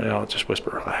 you know, I'll just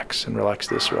whisper, relax, and relax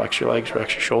this, relax your legs,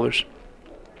 relax your shoulders.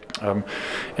 And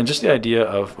just the idea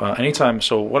of anytime,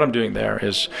 so what I'm doing there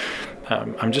is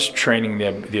I'm just training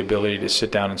the ability to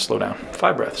sit down and slow down.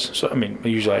 5 breaths. So, I mean,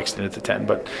 usually I extend it to 10,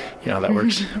 but you know how that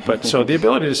works. But so the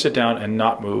ability to sit down and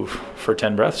not move for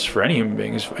 10 breaths for any human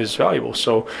being is valuable.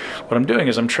 So what I'm doing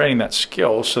is I'm training that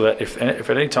skill so that if at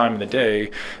any time in the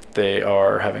day they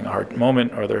are having a hard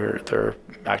moment or they're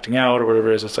acting out or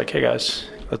whatever it is, it's like, hey guys,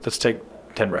 let's take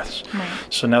 10 breaths. Right.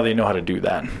 So now they know how to do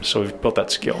that. So we've built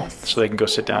that skill. So they can go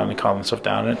sit down and calm themselves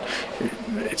down. And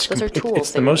it's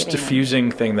the most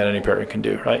diffusing thing that any parent can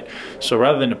do, right? So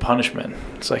rather than a punishment,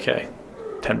 it's like, hey,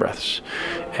 10 breaths.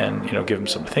 And, you know, give them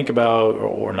something to think about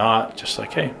or not. Just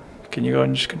like, hey, can you go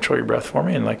and just control your breath for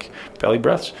me? And, like, belly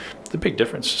breaths. It's a big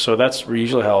difference. So that's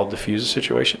usually how I'll diffuse a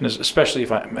situation, is especially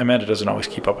if Amanda doesn't always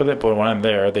keep up with it, but when I'm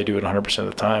there, they do it 100% of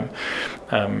the time.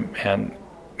 And,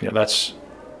 you know, that's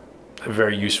a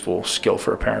very useful skill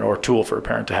for a parent or tool for a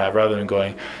parent to have, rather than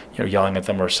going, yelling at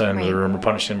them or sending them to the room or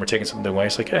punishing them or taking something away.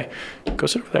 It's like, hey, go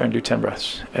sit over there and do 10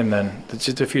 breaths. And then it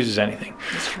just diffuses anything.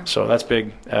 So that's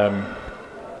big.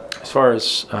 As far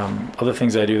as other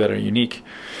things I do that are unique,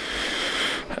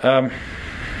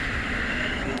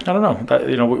 I don't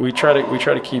know. We try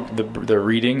to keep the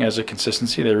reading as a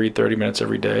consistency. They read 30 minutes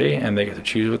every day, and they get to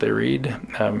choose what they read.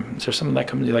 Is there something that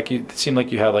comes it seemed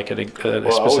like you had like a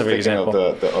specific example?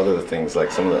 Of the other things,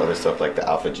 like some of the other stuff, like the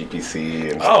alpha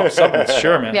GPC and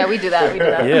sure, man. Yeah, we do that.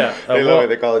 Yeah, they love it.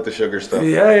 They call it the sugar stuff.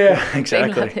 Yeah,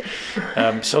 exactly.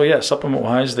 Supplement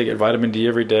wise, they get vitamin D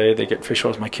every day. They get fish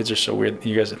oils. My kids are so weird.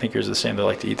 You guys, I think yours are the same. They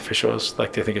like to eat the fish oils.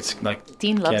 Like they think it's like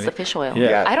Dean loves candy. the fish oil.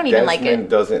 Yeah, I don't even like it. Desmond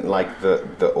doesn't like the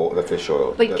fish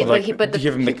oil. But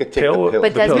give him the pill.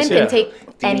 But Desmond can take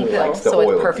any pill, so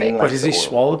it's perfect. But does he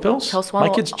swallow the pills? He'll swallow.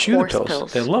 My kids chew the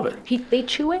pills. They love it. They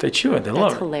chew it. They chew it. They love it.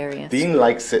 That's hilarious. Dean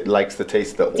likes to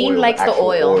taste the oil. Dean likes the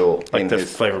oil, like the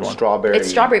flavored one. Strawberry. It's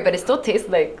strawberry, but it still tastes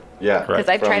like. Yeah, because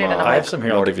I've tried it and I'm I have some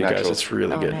here. I'll give you guys. It's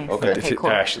really good. Nice. Okay.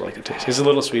 Cool. I actually like the taste. It's a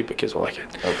little sweet, but kids will like it.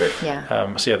 Okay. Yeah.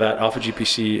 That alpha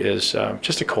GPC is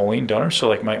just a choline donor. So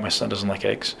like my son doesn't like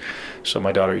eggs, so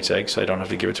my daughter eats eggs, so I don't have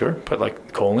to give it to her. But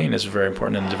like choline is very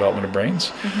important in the development of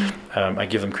brains. I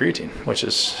give them creatine, which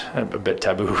is a bit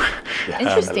taboo.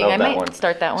 Interesting. I might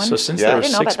start that one. So since they were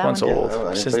 6 months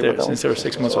old, since they were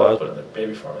 6 months old, I was putting the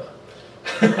baby formula.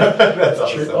 That's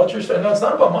awesome. No, it's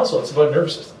not about muscle. It's about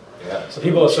nervous system. Yeah. So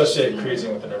people associate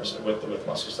creatine with the nervous with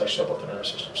muscles. It's actually about the nervous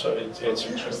system. So it's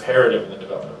imperative in the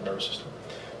development of the nervous system.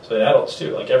 So in adults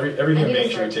too, like every human being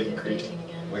should be taking creatine.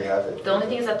 We have it. The only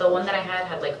thing is that the one that I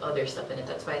had like other stuff in it.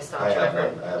 That's why I stopped. I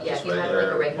have if you have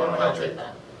like a regular one, I'll take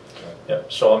that. Yeah,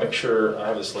 so I'll make sure I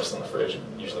have this list on the fridge.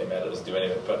 Usually Amanda doesn't do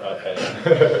any of it, but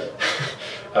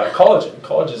collagen.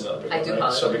 Collagen is another big one.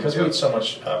 Right? So because we eat so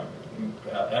much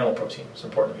animal protein, it's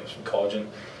important to give some collagen.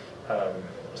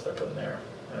 What's that put in there?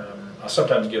 I'll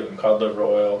sometimes give them cod liver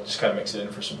oil, just kind of mix it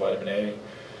in for some vitamin A.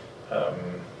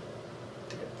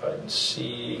 Vitamin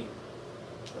C.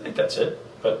 I think that's it,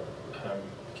 but I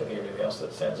can't think of anything else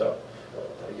that stands out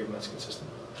that I give them that's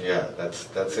consistent. Yeah, that's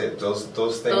it. Those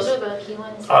things. Those are the key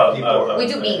ones. We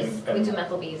do bees. We do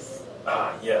methyl bees.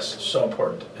 Yes, so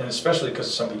important, and especially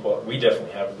because some people, we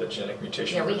definitely have the genetic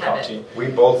mutation. Yeah, we have it. We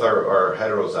both are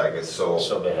heterozygous,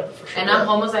 so they have it for sure. And I'm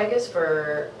homozygous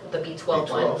for the B12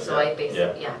 one, so I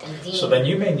basically And Dean, so then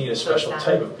you may need a special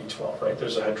type of B12, right?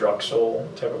 There's a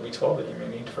hydroxyl type of B12 that you may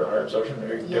need for higher absorption.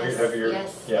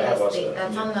 Yes. I have lots of that.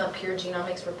 That's on the Pure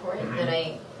Genomics report, and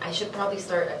I should probably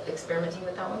start experimenting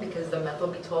with that one because the methyl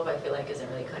B12 I feel like isn't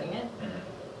really cutting it.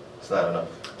 It's not enough.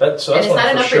 That's one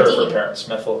for sure for parents.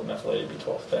 Methylated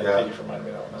B12. Thank you for reminding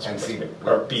me of that one. That's big.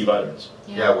 Or B vitamins.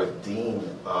 Yeah, with Dean,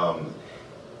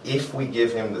 if we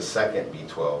give him the second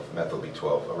B12, methyl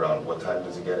B12, around what time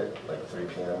does he get it? Like 3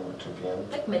 p.m. or 2 p.m.?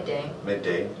 Like midday.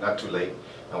 Midday, not too late.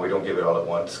 And we don't give it all at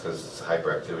once because it's a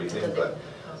hyperactivity thing. But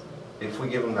if we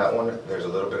give him that one, there's a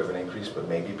little bit of an increase, but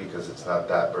maybe because it's not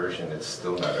that version, it's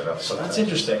still not enough. So that's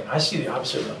interesting. I see the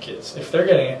opposite with my kids. If they're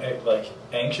getting like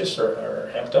anxious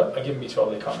or amped up, I give them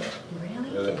B12, they calm down.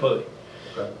 Really? Completely.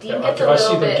 Okay. If I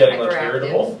see them getting like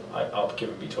irritable, I'll give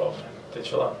them B12. They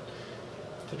chill out.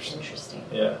 Interesting.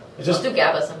 Yeah. I'll do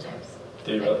GABA sometimes.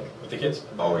 Do you really? With the kids?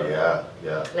 Oh yeah.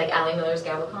 Like Ali Miller's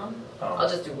GABAcom. I'll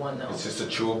just do one though. It's just a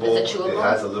chewable. It's a chewable. It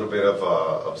has a little bit of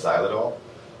xylitol,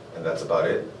 and that's about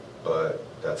it. But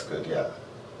that's good. Yeah.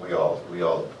 We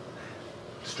all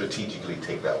strategically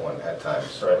take that one at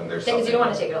times. Right. When there's because you don't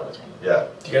want to take it all the time. Yeah.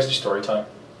 Do you guys do story time?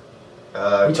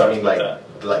 I mean, like I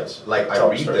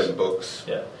read them books.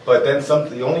 Yeah. But then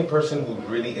the only person who's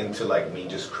really into like me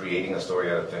just creating a story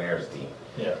out of thin air is Dean.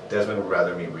 Yeah. Desmond would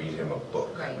rather me read him a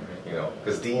book. Right. You know,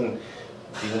 because Dean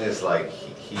is like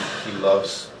he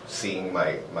loves seeing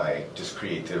my just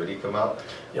creativity come out.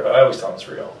 Yeah, but I always tell him it's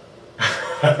real.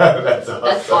 That's awesome.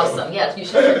 That's awesome. Yeah, you should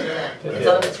start doing that.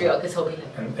 Tell him it's real because he'll be.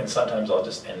 And sometimes I'll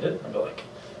just end it and be like,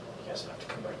 "You guys have to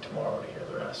come back tomorrow to hear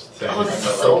the rest." Oh, that's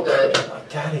so good. I'm like,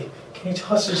 Daddy, can you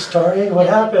tell us your story? What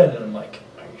happened? And I'm like,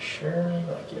 are you sure?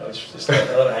 Like, it's just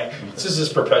like it's just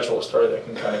this perpetual story that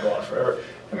can kind of go on forever.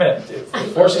 I mean, it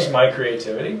forces my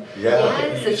creativity. Yeah.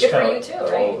 Yes, it's good for you too, right?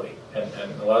 Totally.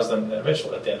 And allows them, and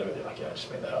eventually at the end of it, they're like, yeah, I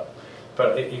just made that up.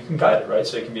 But you can guide it, right?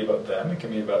 So it can be about them. It can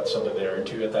be about something they're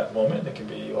into at that moment. It can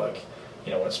be like,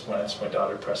 you know, when it's my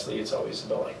daughter Presley, it's always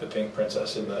about like the pink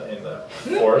princess in the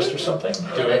forest or something,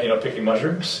 doing, you know, picking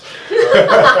mushrooms.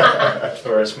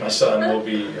 Whereas my son will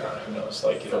be, who knows,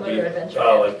 like it'll be,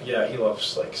 like he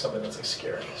loves like something that's like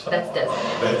scary.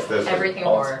 That's Disney. Everything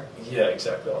more. Yeah,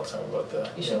 exactly. All the time about the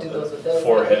you should do those with those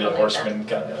four-headed horseman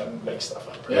kind of make stuff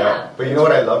up. Right? Yeah, but you know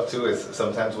what I love too is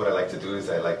sometimes what I like to do is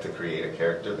I like to create a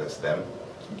character that's them.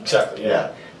 Exactly.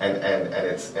 Yeah. And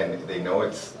they know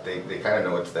they kind of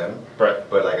know it's them. Right.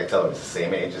 But like I tell them, it's the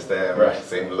same age as them. Right.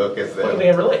 Same look as them. Well, they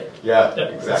can relate. Yeah.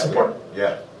 Exactly. That's important.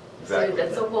 Yeah. Exactly. Dude,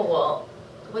 that's so cool. Well,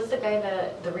 what's the guy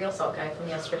the real salt guy from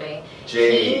yesterday?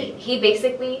 Jay. He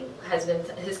basically has been.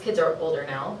 His kids are older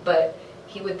now, but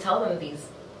he would tell them these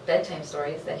bedtime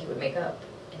stories that he would make up.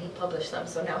 He published them,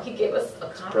 so now he gave us a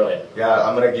copy. Brilliant. Yeah,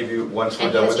 I'm going to give you, once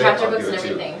we're done with it, I'll give it to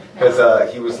you.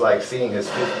 Because he was like seeing his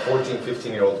 14,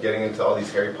 15-year-old getting into all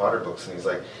these Harry Potter books, and he's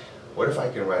like, what if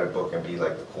I can write a book and be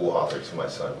like the cool author to my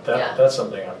son? That's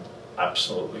something I'm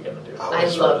absolutely going to do. I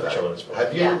love that. Children's book.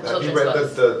 Have you read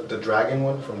the Dragon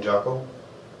one from Jocko?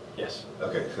 Yes.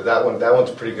 Okay, so that one's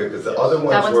pretty good, because the other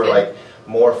ones were like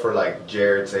more for like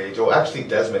Jared's age. Oh, actually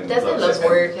Desmond loves it,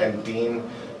 Warrior and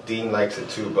Dean likes it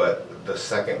too, but the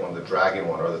second one, the Dragon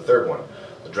one, or the third one,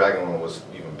 the Dragon one was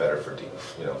even better for Dean,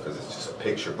 you know, because it's just a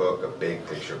picture book, a big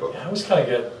picture book. Yeah, I always kind of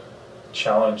get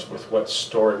challenged with what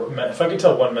story, if I could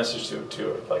tell one message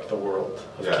to like the world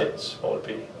of kids, what would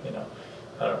it be, you know?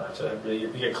 I don't have to really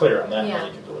get clear on that, but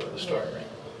you can deliver the story, right?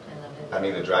 I love it. I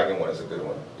mean, the Dragon one is a good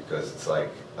one, because it's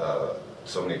like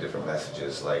so many different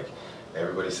messages, like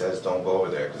everybody says don't go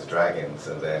over there because dragons,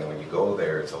 and then when you go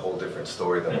there, it's a whole different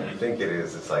story than what you think it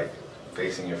is. It's like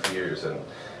facing your fears and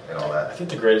all that. I think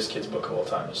the greatest kids book of all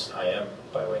time is I Am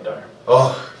by Wayne Dyer.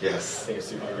 Oh, yes. I think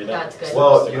it's you read that. That's good.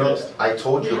 Well, you know, I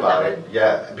told you about it.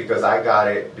 Yeah, because I got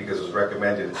it because it was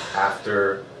recommended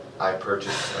after I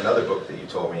purchased another book that you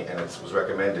told me, and it was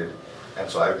recommended, and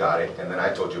so I got it, and then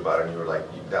I told you about it, and you were like,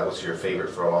 that was your favorite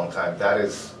for a long time. That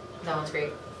one's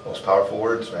great. Most powerful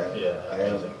words, man. Yeah,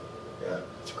 amazing. Yeah.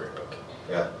 It's a great book.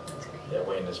 Yeah. That's great. Yeah,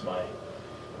 Wayne is my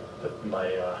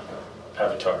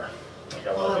avatar. Like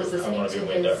I want to be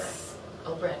Wayne Dyer.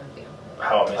 Oprah interview.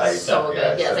 How amazing. So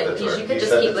good. Yeah, you could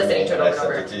just keep listening to it over and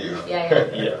over. I sent it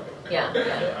to you.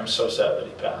 Yeah. I'm so sad that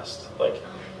he passed. Like,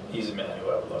 he's a man who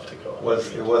I would love to go.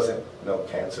 It wasn't no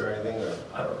cancer or anything? Or?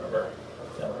 I don't remember.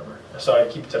 So I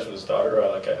keep in touch with his daughter.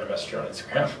 I messaged her on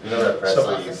Instagram. You know that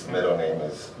Presley's middle name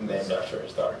is named after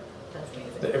his daughter. That's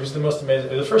amazing. It was the most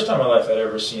amazing. It was the first time in my life I'd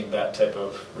ever seen that type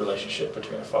of relationship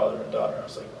between a father and daughter. I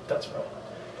was like, that's what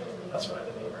I had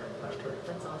to name her after.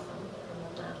 That's awesome. I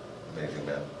love that. amazing,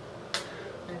 man. All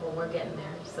right, well, we're getting there.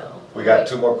 So we got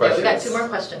 2 more questions. Yeah, we got 2 more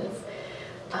questions.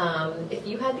 If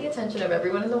you had the attention of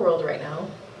everyone in the world right now,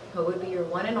 what would be your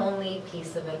one and only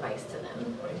piece of advice to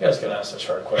them? You guys can ask such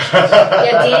hard questions.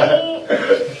 Yeah, Danny,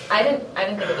 I didn't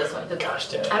think of this one. Gosh,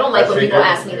 Danny. I don't like when people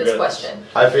ask me this question.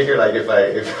 I figured like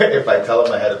if I tell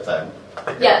them ahead of time.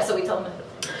 Yeah, so we tell them ahead of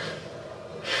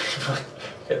time.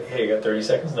 Hey, you got 30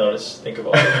 seconds notice. Think of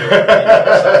all of your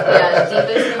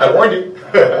I warned you.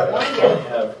 I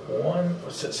have one.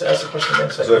 Ask the question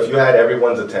again. So if you had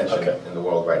everyone's attention in the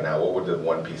world right now, what would the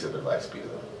one piece of advice be to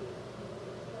them?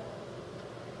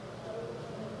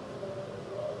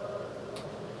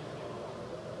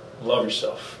 Love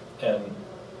yourself and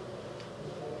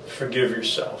forgive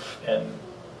yourself and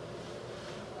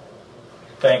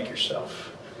thank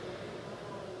yourself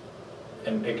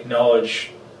and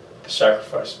acknowledge the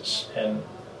sacrifices and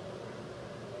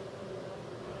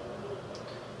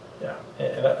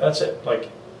that's it.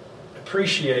 Like,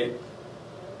 appreciate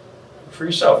for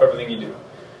yourself everything you do,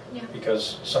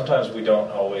 because sometimes we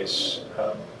don't always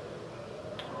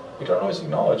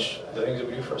acknowledge the things that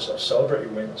we do for ourselves. Celebrate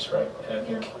your wins, right? And I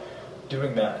think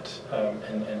doing that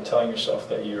and telling yourself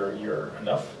that you're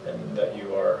enough and that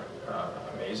you are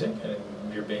amazing and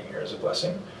you're being here as a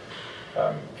blessing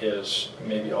is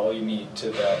maybe all you need to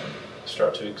then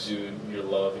start to exude your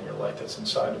love and your light that's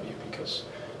inside of you, because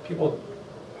people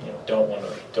don't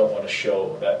want to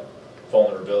show that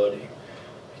vulnerability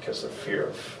because of fear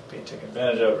of being taken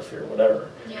advantage of or fear of whatever.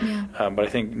 But I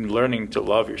think learning to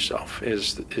love yourself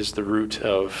is the root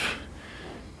of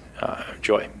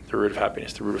joy, the root of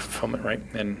happiness, the root of fulfillment, right?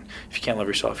 And if you can't love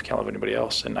yourself, you can't love anybody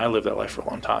else. And I lived that life for a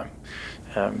long time,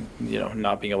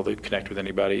 not being able to connect with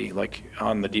anybody like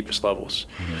on the deepest levels.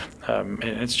 And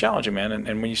it's challenging, man.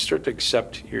 And when you start to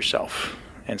accept yourself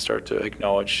and start to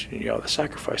acknowledge, the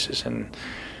sacrifices, and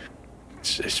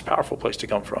it's a powerful place to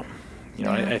come from.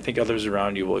 I think others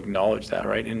around you will acknowledge that,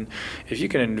 right? And if you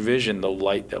can envision the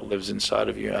light that lives inside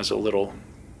of you as a little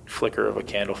flicker of a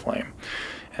candle flame,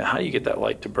 And how do you get that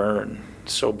light to burn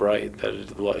so bright that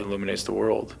it illuminates the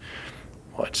world?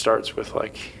 Well, it starts with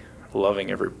like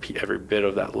loving every bit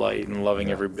of that light and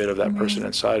loving every bit of that person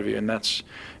inside of you. And that's,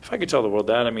 if I could tell the world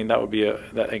that, I mean, that would be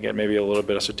that again, maybe a little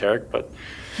bit esoteric, but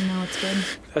no, it's good.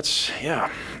 That's,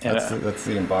 yeah. That's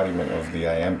the embodiment of the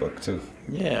I Am book too.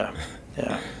 Yeah.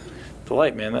 Yeah. The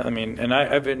light, man. I mean, and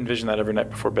I've envisioned that every night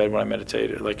before bed when I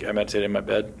meditate. Like I meditate in my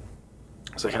bed.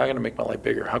 It's like, how can I make my light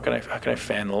bigger? How can I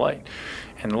fan the light?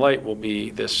 And the light will be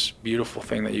this beautiful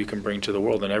thing that you can bring to the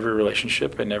world in every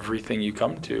relationship and everything you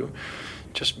come to.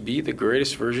 Just be the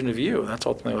greatest version of you. That's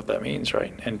ultimately what that means,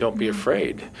 right? And don't be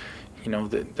afraid. You know,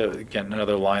 again,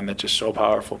 another line that's just so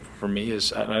powerful for me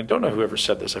is, and I don't know whoever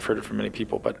said this, I've heard it from many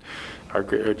people, but our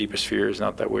deepest fear is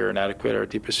not that we're inadequate, our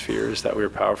deepest fear is that we're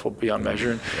powerful beyond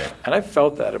measure. And I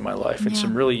felt that in my life in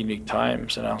some really unique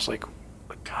times, and I was like,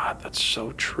 God, that's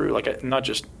so true. Like, I not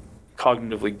just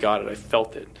cognitively got it, I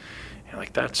felt it. And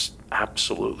like, that's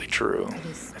absolutely true.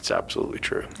 It's absolutely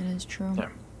true. It is true. Yeah.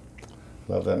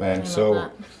 Love that, man.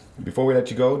 So before we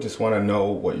let you go, just want to know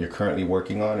what you're currently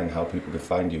working on and how people can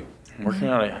find you. I'm working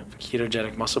on a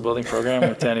ketogenic muscle building program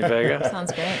with Danny Vega.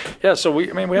 Sounds great. Yeah, so we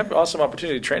have an awesome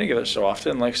opportunity to train together so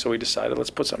often. Like, so we decided let's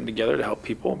put something together to help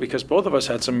people, because both of us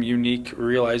had some unique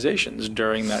realizations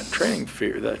during that training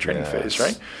phase,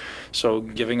 right? So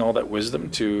giving all that wisdom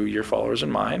to your followers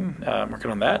and mine,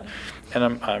 working on that, and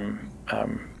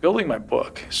I'm building my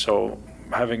book. So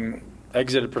having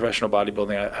exited professional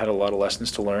bodybuilding, I had a lot of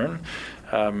lessons to learn.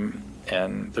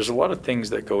 And there's a lot of things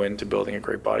that go into building a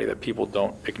great body that people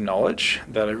don't acknowledge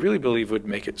that I really believe would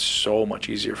make it so much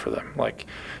easier for them. Like,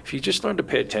 if you just learn to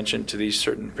pay attention to these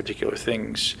certain particular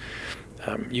things,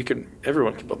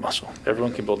 everyone can build muscle.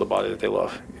 Everyone can build a body that they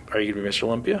love. Are you going to be Mr.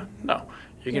 Olympia? No.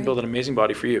 You can build an amazing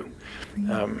body for you.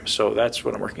 So that's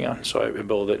what I'm working on. So I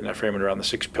build it and I frame it around the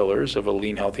 6 pillars of a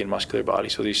lean, healthy, and muscular body.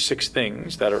 So these 6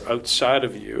 things that are outside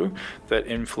of you that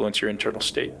influence your internal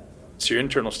state. So your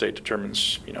internal state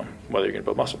determines, whether you're going to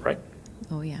build muscle, right?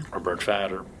 Oh, yeah. Or burn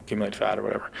fat or accumulate fat or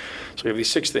whatever. So we have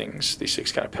these 6 things, these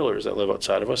 6 kind of pillars that live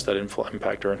outside of us that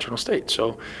impact our internal state.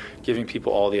 So giving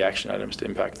people all the action items to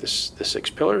impact the 6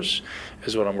 pillars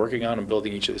is what I'm working on. I'm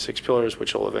building each of the 6 pillars,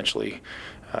 which will eventually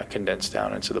condense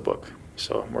down into the book.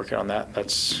 So I'm working on that.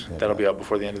 That'll be out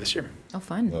before the end of this year. Oh,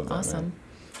 fun. Love Awesome.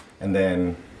 That, and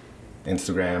then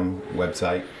Instagram,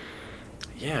 website.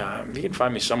 Yeah, you can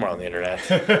find me somewhere on the internet.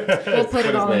 We'll put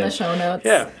it all in the show notes.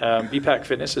 Yeah, BPAC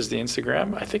Fitness is the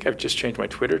Instagram. I think I've just changed my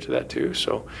Twitter to that too,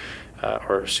 so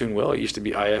or soon will. It used to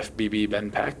be IFBB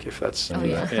BenPac, if that's. Oh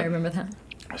yeah, I remember that.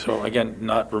 So again,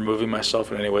 not removing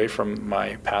myself in any way from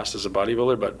my past as a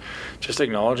bodybuilder, but just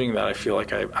acknowledging that I feel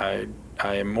like I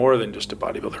am more than just a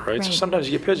bodybuilder, right? So sometimes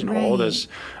you get pigeonholed as,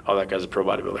 oh, that guy's a pro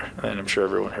bodybuilder. And I'm sure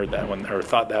everyone heard that or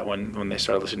thought that when they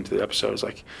started listening to the episode. It's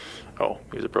like, oh,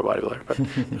 he's a pro bodybuilder. But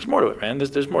there's more to it, man.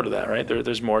 There's more to that, right?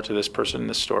 There's more to this person,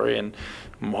 this story, and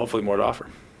hopefully more to offer.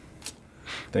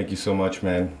 Thank you so much,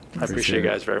 man. I appreciate you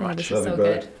guys very much. This is so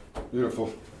good.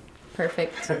 Beautiful.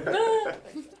 Perfect.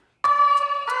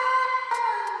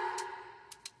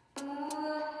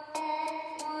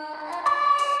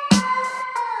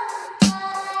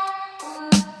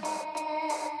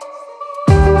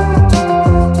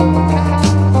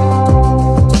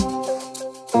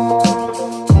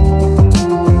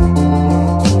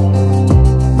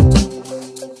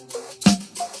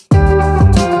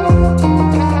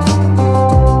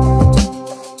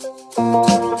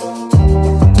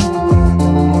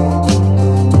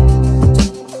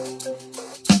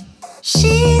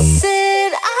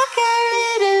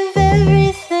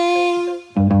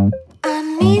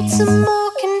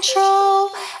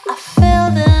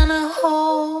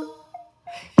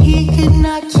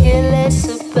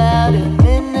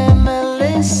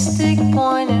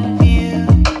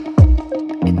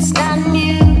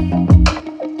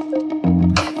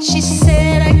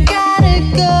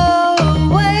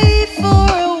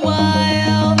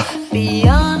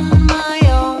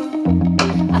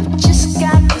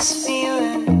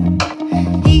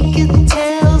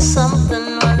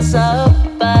 Something runs up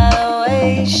by the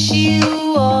way she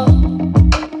walks.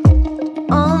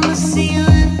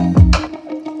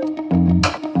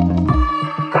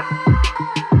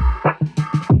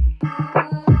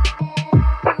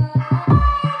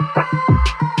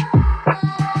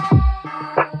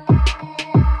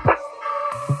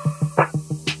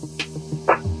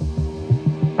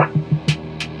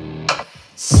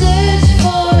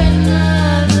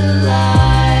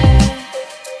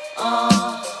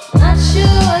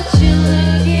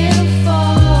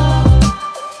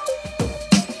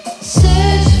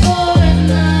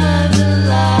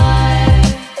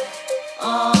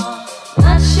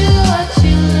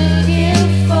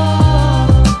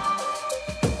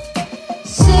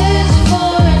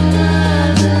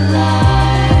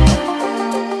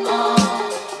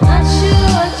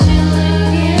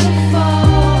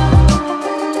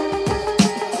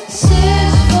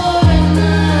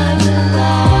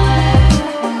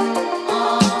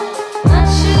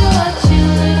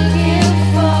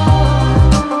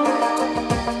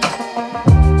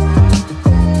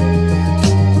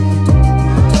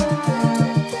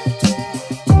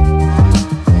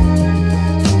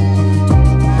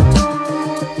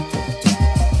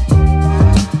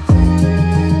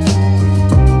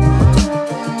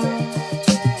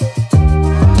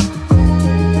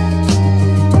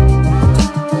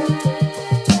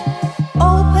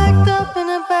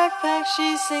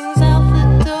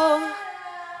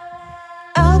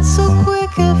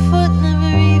 her foot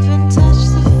never even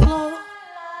touched the floor.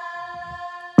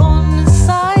 On the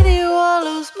side he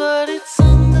wallows, but it's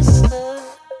understood.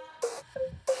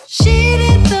 She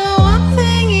did the one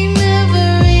thing he never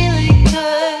really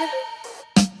could.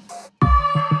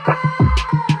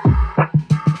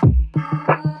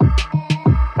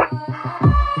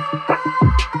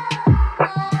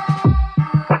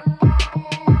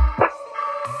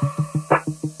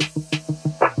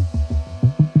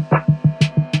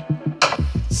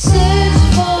 Search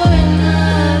for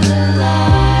another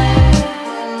life.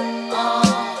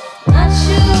 Not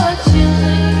sure what you're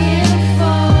looking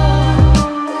for.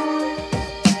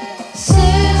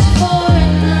 Search for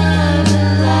another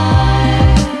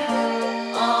life.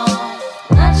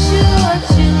 Not sure what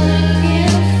you're looking for.